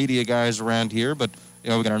couple other media guys around here, but we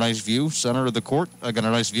got a nice view, center of the court. I got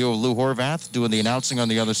a nice view of Lou Horvath doing the announcing on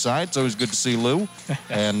the other side. It's always good to see Lou,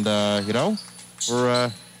 and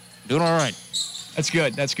we're doing all right. That's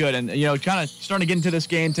good. That's good. And, kind of starting to get into this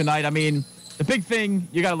game tonight, I mean, the big thing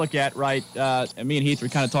you got to look at, right, and me and Heath were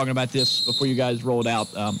kind of talking about this before you guys rolled out.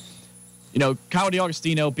 Kyle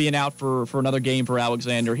DiAugustino being out for another game for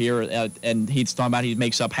Alexander here, and Heath's talking about he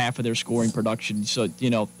makes up half of their scoring production. So,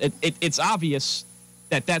 it's obvious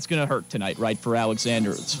that that's going to hurt tonight, right, for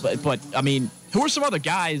Alexander. But, I mean, who are some other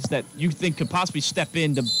guys that you think could possibly step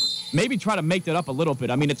in to maybe try to make that up a little bit?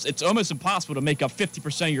 I mean, it's almost impossible to make up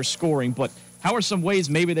 50% of your scoring, but how are some ways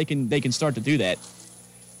maybe they can start to do that?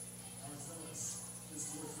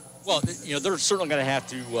 Well, they're certainly going to have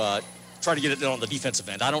to try to get it done on the defensive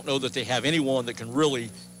end. I don't know that they have anyone that can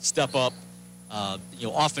really step up,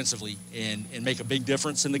 offensively and make a big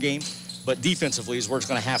difference in the game. But defensively is where it's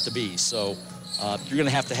going to have to be. So you're going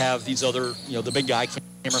to have these other, the big guy,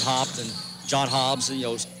 Cameron Hopt and John Hobbs,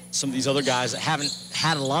 and, some of these other guys that haven't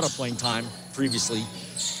had a lot of playing time previously,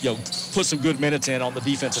 put some good minutes in on the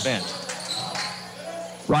defensive end.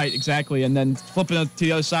 Right, exactly. And then flipping to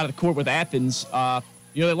the other side of the court with Athens,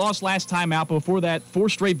 they lost last time out, but before that, 4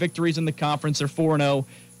 straight victories in the conference. They're 4-0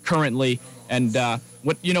 currently. And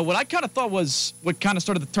what I kind of thought was what kind of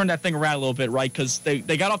started to turn that thing around a little bit, right? Because they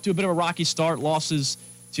got off to a bit of a rocky start, losses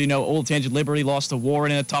to, Old Tangent Liberty, lost to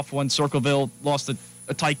Warren in a tough one. Circleville lost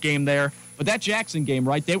a tight game there. But that Jackson game,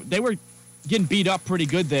 right, they were getting beat up pretty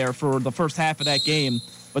good there for the first half of that game.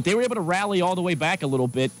 But they were able to rally all the way back a little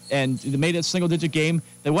bit, and they made it a single-digit game.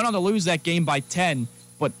 They went on to lose that game by 10.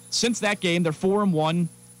 But since that game, they're 4-1.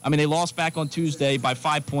 I mean, they lost back on Tuesday by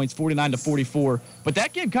 5 points, 49-44. But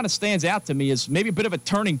that game kind of stands out to me as maybe a bit of a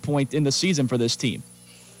turning point in the season for this team.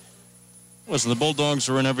 Listen, the Bulldogs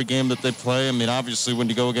are in every game that they play. I mean, obviously, when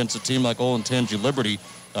you go against a team like Old Tangent Liberty,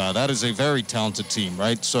 that is a very talented team,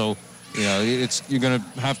 right? So, you're going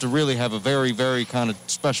to have to really have a very, very kind of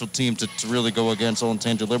special team to really go against Old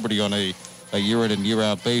Tangent Liberty on a year-in and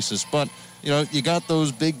year-out basis. But, you got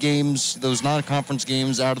those big games, those non-conference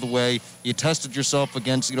games out of the way. You tested yourself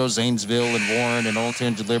against, Zanesville and Warren and Old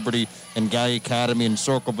Tangent Liberty and Guy Academy and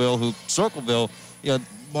Circleville,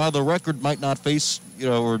 while the record might not face,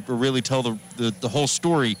 or really tell the whole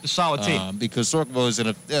story. The solid team. Because Circleville is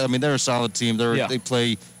they're a solid team. They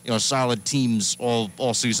play, solid teams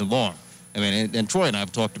all season long. I mean, and Troy and I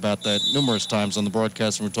have talked about that numerous times on the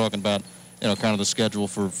broadcast when we're talking about, kind of the schedule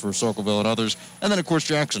for Circleville and others. And then, of course,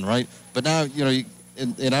 Jackson, right? But now, I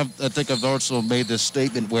think I've also made this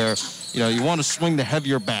statement where, you want to swing the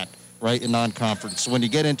heavier bat, right, in non-conference. So when you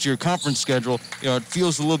get into your conference schedule, it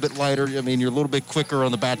feels a little bit lighter. I mean, you're a little bit quicker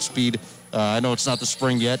on the bat speed. I know it's not the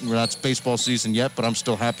spring yet, and we're not baseball season yet, but I'm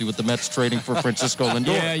still happy with the Mets trading for Francisco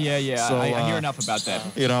Lindor. Yeah. So, I hear enough about that.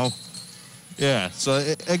 Yeah. So,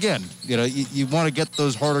 again, you want to get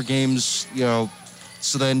those harder games,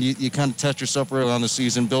 so then you kind of test yourself early on the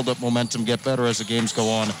season, build up momentum, get better as the games go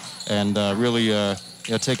on, and really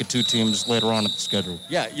take it 2 teams later on in the schedule.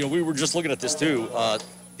 Yeah, we were just looking at this, too.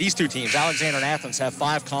 These 2 teams, Alexander and Athens, have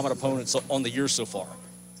 5 common opponents on the year so far.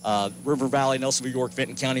 River Valley, Nelsonville, York,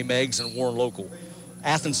 Benton County, Meigs, and Warren Local.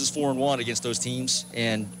 Athens is 4-1 against those teams,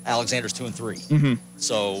 and Alexander's 2-3. Mm-hmm.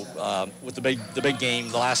 So with the big game,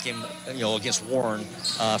 the last game, against Warren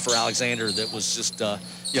for Alexander, that was just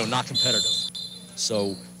not competitive.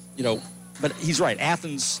 So but he's right.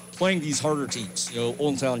 Athens playing these harder teams,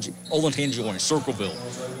 Old Tangent, Circleville.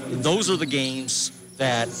 Those are the games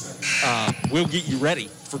that will get you ready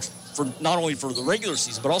for not only for the regular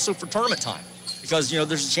season but also for tournament time, because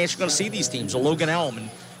there's a chance you're going to see these teams, Logan Elm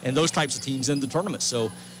and those types of teams in the tournament.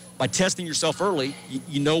 So by testing yourself early,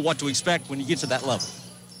 you know what to expect when you get to that level.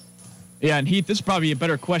 Yeah, and Heath, this is probably a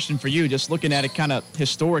better question for you, just looking at it kind of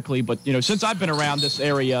historically. But, since I've been around this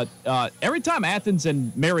area, every time Athens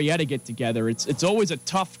and Marietta get together, it's always a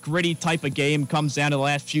tough, gritty type of game, comes down to the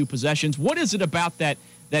last few possessions. What is it about that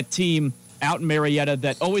team out in Marietta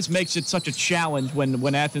that always makes it such a challenge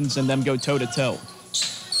when Athens and them go toe-to-toe?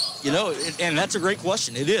 And that's a great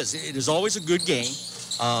question. It is. It is always a good game,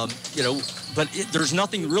 but there's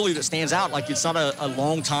nothing really that stands out. Like, it's not a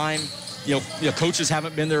long time. Coaches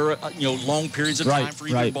haven't been there, long periods of time for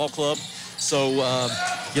either ball club. So,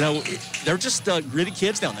 they're just gritty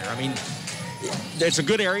kids down there. I mean, it's a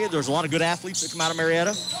good area. There's a lot of good athletes that come out of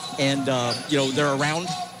Marietta. And, they're around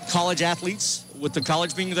college athletes with the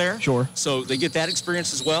college being there. Sure. So they get that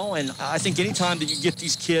experience as well. And I think anytime that you get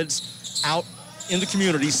these kids out in the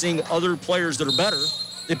community seeing other players that are better,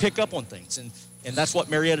 they pick up on things. And And that's what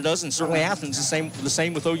Marietta does, and certainly Athens the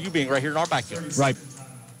same with OU being right here in our backyard.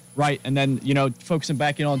 Right. And then, focusing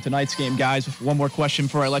back in on tonight's game, guys, one more question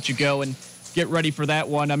before I let you go and get ready for that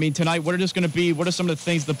one. I mean, tonight, what are some of the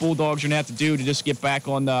things the Bulldogs are going to have to do to just get back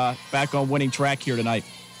on winning track here tonight?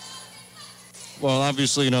 Well,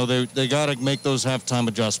 obviously, they got to make those halftime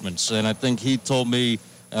adjustments. And I think he told me,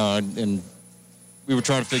 and we were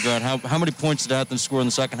trying to figure out how many points did Athens score in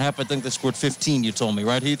the second half. I think they scored 15, you told me,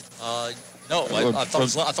 right, Heath? No, I thought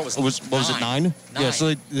it was 9. Was it 9? Yeah,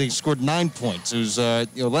 so they scored 9 points. It was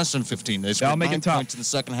less than 15. They scored 9 points in the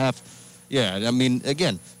second half. Yeah, I mean,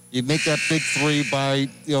 again, you make that big three by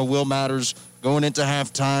Will Matters going into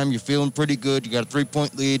halftime. You're feeling pretty good. You got a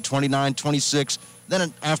 3-point lead, 29-26.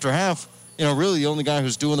 Then after half, really the only guy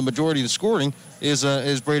who's doing the majority of the scoring is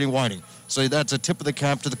Brady Whiting. So that's a tip of the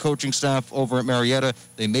cap to the coaching staff over at Marietta.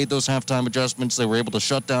 They made those halftime adjustments. They were able to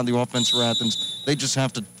shut down the offense for Athens. They just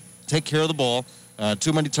have to take care of the ball.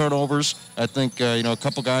 Too many turnovers. I think, a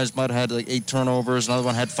couple guys might have had like 8 turnovers. Another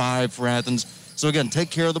one had 5 for Athens. So, again, take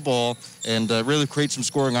care of the ball and really create some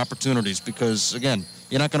scoring opportunities because, again,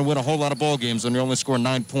 you're not going to win a whole lot of ball games when you're only scoring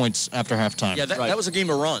 9 points after halftime. Yeah, that was a game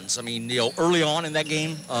of runs. I mean, early on in that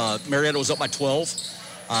game, Marietta was up by 12.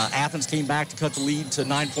 Athens came back to cut the lead to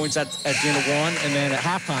 9 points at the end of one, and then at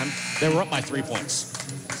halftime, they were up by 3 points.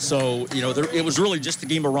 So, it was really just a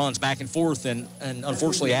game of runs back and forth, and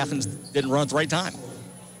unfortunately, Athens didn't run at the right time.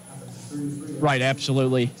 Right,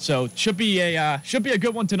 absolutely. So should be a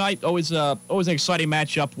good one tonight. Always an exciting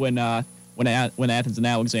matchup when Athens and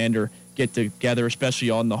Alexander get together, especially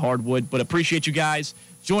on the hardwood. But appreciate you guys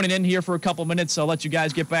joining in here for a couple minutes. I'll let you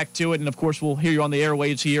guys get back to it, and of course we'll hear you on the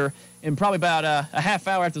airwaves here in probably about a half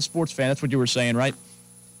hour after the Sports Fan. That's what you were saying, right?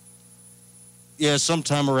 Yeah,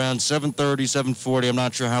 sometime around 7:30, 7:40. I'm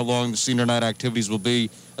not sure how long the senior night activities will be.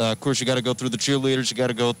 Of course, you got to go through the cheerleaders. You got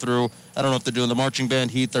to go through, I don't know if they're doing the marching band,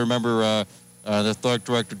 Heath. I remember the athletic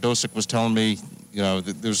director, Dosick, was telling me,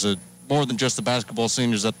 there's more than just the basketball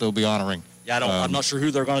seniors that they'll be honoring. Yeah, I'm not sure who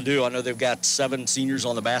they're going to do. I know they've got 7 seniors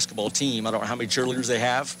on the basketball team. I don't know how many cheerleaders they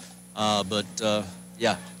have,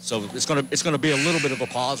 yeah. So it's going to be a little bit of a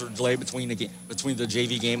pause or delay between the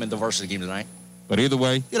JV game and the varsity game tonight. But either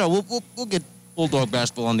way, we'll get Bulldog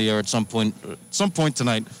basketball on the air at some point. Some point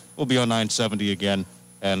tonight, we'll be on 970 again,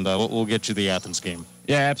 and we'll get you the Athens game.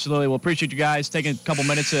 Yeah, absolutely. Well, appreciate you guys taking a couple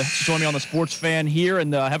minutes to join me on the Sports Fan here,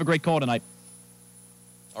 and have a great call tonight.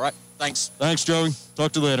 All right. Thanks. Thanks, Joey.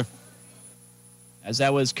 Talk to you later. As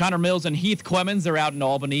that was Connor Mills and Heath Clemens. They're out in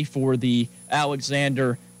Albany for the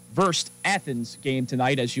Alexander versus Athens game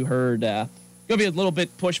tonight. As you heard, going to be a little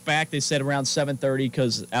bit pushed back. They said around 7:30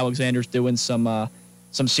 because Alexander's doing some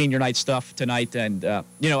senior night stuff tonight. And,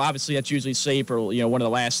 obviously that's usually safe for, one of the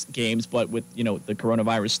last games. But with, the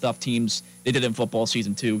coronavirus stuff, teams, they did it in football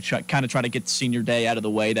season too, try to get senior day out of the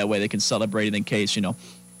way. That way they can celebrate it in case,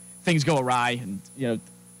 things go awry. And,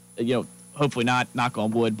 hopefully not, knock on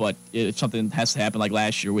wood. But if something has to happen like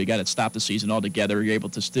last year, we got to stop the season altogether. You're able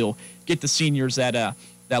to still get the seniors that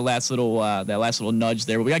last little nudge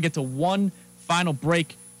there. But we got to get to one final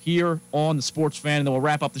break here on the Sports Fan, and then we'll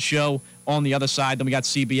wrap up the show on the other side. Then we got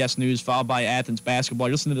CBS News, followed by Athens basketball.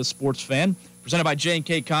 You're listening to the Sports Fan, presented by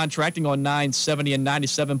J&K Contracting on 970 and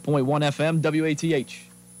 97.1 FM, WATH.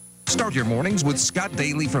 Start your mornings with Scott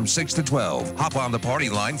Daly from 6 to 12. Hop on the party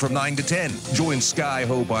line from 9 to 10. Join Sky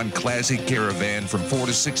Hope on Classic Caravan from 4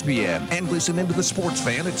 to 6 p.m. And listen into the Sports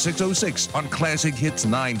Fan at 6:06 on Classic Hits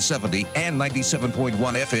 970 and 97.1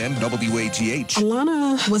 FM WATH.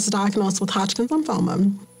 Alana was diagnosed with Hodgkin's lymphoma,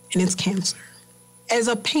 and it's cancer. As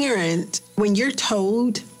a parent, when you're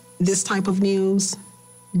told this type of news,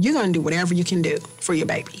 you're going to do whatever you can do for your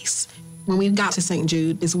babies. When we got to St.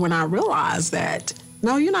 Jude is when I realized that,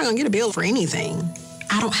 no, you're not going to get a bill for anything.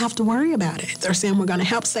 I don't have to worry about it. They're saying we're going to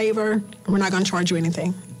help save her, and we're not going to charge you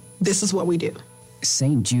anything. This is what we do.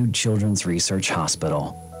 St. Jude Children's Research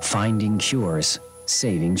Hospital. Finding cures,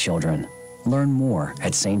 saving children. Learn more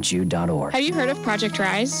at stjude.org. Have you heard of Project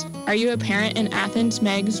Rise? Are you a parent in Athens,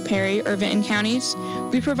 Meigs, Perry, or Vinton counties?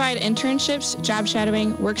 We provide internships, job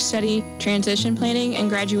shadowing, work study, transition planning, and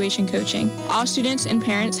graduation coaching. All students and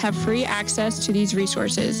parents have free access to these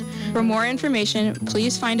resources. For more information,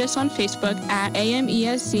 please find us on Facebook at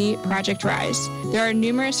AMESC Project Rise. There are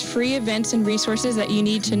numerous free events and resources that you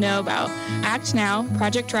need to know about. Act now.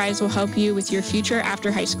 Project Rise will help you with your future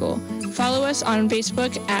after high school. Follow us on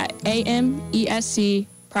Facebook at AMESC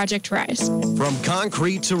Project Rise. From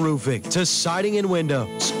concrete to roofing to siding and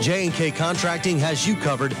windows, J&K Contracting has you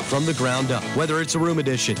covered from the ground up. Whether it's a room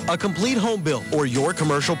addition, a complete home build, or your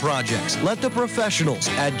commercial projects, let the professionals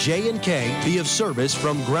at J&K be of service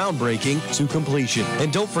from groundbreaking to completion.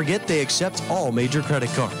 And don't forget they accept all major credit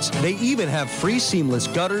cards. They even have free seamless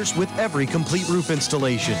gutters with every complete roof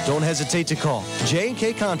installation. Don't hesitate to call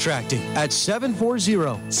J&K Contracting at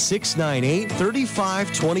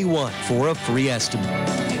 740-698-3521 for a free estimate.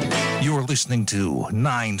 You're listening to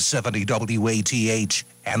 970 WATH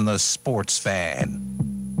and the Sports Fan.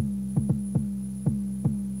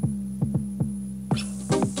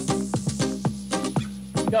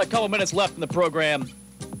 Got a couple minutes left in the program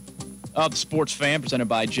of the Sports Fan, presented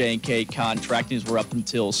by J&K Contracting, as we're up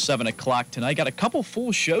until 7 o'clock tonight. Got a couple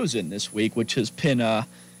full shows in this week, which has been a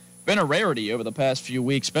rarity over the past few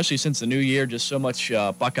weeks, especially since the new year. Just so much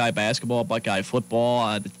Buckeye basketball, Buckeye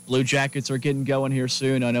football. The Blue Jackets are getting going here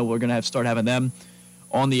soon. I know we're going to start having them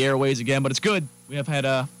on the airways again, but it's good. We have had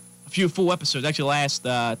a few full episodes. Actually, last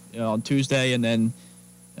on Tuesday, and then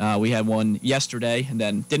we had one yesterday, and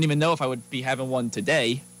then didn't even know if I would be having one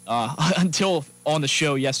today until on the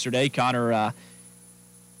show yesterday. Connor,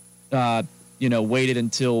 waited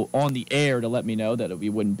until on the air to let me know that we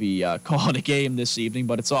wouldn't be calling a game this evening,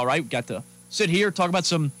 but it's all right. We got to sit here, talk about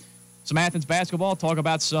some Athens basketball, talk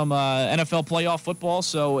about some NFL playoff football.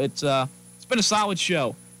 So it's been a solid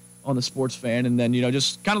show on the Sports Fan, and then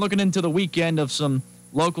just kind of looking into the weekend of some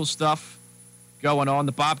local stuff going on.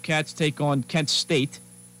 The Bobcats take on Kent State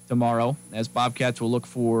tomorrow, as Bobcats will look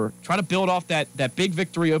for try to build off that big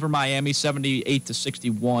victory over Miami,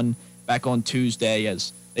 78-61 back on Tuesday,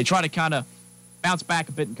 as they try to kind of bounce back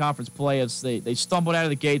a bit in conference play, as they stumbled out of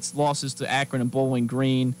the gates, losses to Akron and Bowling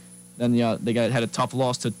Green. Then they had a tough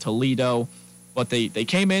loss to Toledo, but they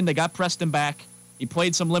came in, they got Preston back. He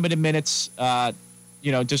played some limited minutes,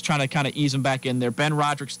 just trying to kind of ease him back in there. Ben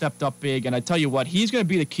Roderick stepped up big, and I tell you what, he's going to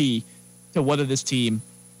be the key to whether this team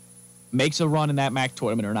makes a run in that MAC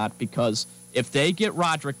tournament or not, because if they get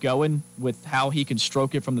Roderick going with how he can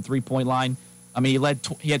stroke it from the three-point line, I mean,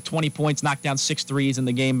 he had 20 points, knocked down 6 threes in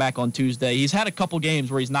the game back on Tuesday. He's had a couple games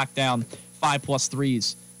where he's knocked down 5+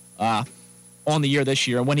 threes on the year this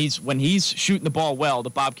year. And when he's shooting the ball well, the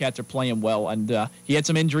Bobcats are playing well. And he had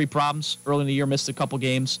some injury problems early in the year, missed a couple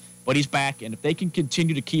games, but he's back. And if they can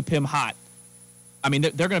continue to keep him hot, I mean,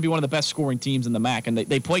 they're going to be one of the best scoring teams in the MAC. And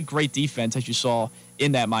they play great defense, as you saw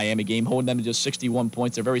in that Miami game, holding them to just 61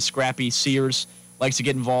 points. They're very scrappy. Sears likes to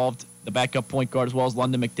get involved, the backup point guard, as well as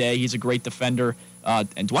London McDay. He's a great defender.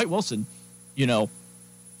 And Dwight Wilson,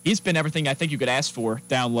 he's been everything I think you could ask for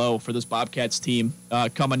down low for this Bobcats team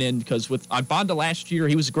coming in, because with Agbonda last year,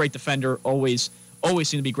 he was a great defender, always seemed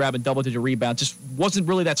to be grabbing double-digit rebounds, just wasn't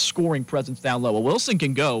really that scoring presence down low. Well, Wilson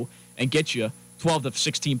can go and get you 12 to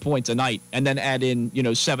 16 points a night and then add in,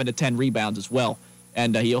 7 to 10 rebounds as well.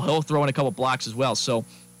 And he'll throw in a couple blocks as well. So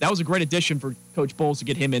that was a great addition for Coach Bowles to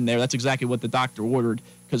get him in there. That's exactly what the doctor ordered,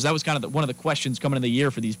 because that was kind of one of the questions coming in the year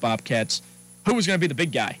for these Bobcats. Who was going to be the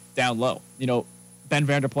big guy down low? Ben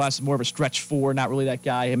Vanderplas is more of a stretch 4, not really that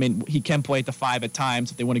guy. I mean, he can play at the 5 at times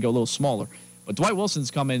if they want to go a little smaller. But Dwight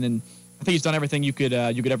Wilson's come in, and I think he's done everything you could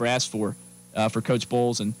ever ask for Coach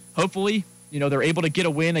Bowles. And hopefully, they're able to get a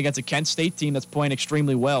win against a Kent State team that's playing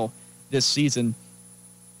extremely well this season.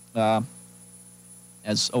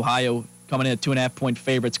 As Ohio coming in at 2.5-point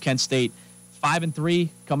favorites, Kent State 5-3,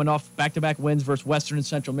 coming off back-to-back wins versus Western and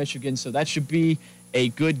Central Michigan. So that should be a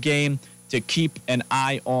good game to keep an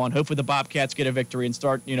eye on. Hopefully the Bobcats get a victory and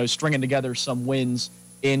start, stringing together some wins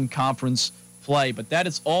in conference play. But that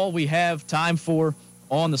is all we have time for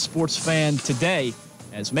on the Sports Fan today.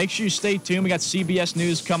 As make sure you stay tuned. We got CBS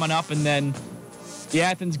News coming up, and then the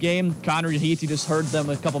Athens game. Connor Heath, you just heard them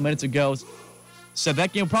a couple minutes ago, said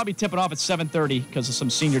that game will probably tip it off at 7:30 because of some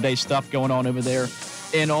senior day stuff going on over there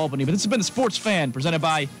in Albany. But this has been the Sports Fan, presented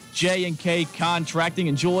by J&K Contracting.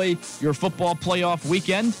 Enjoy your football playoff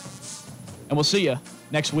weekend, and we'll see you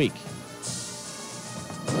next week.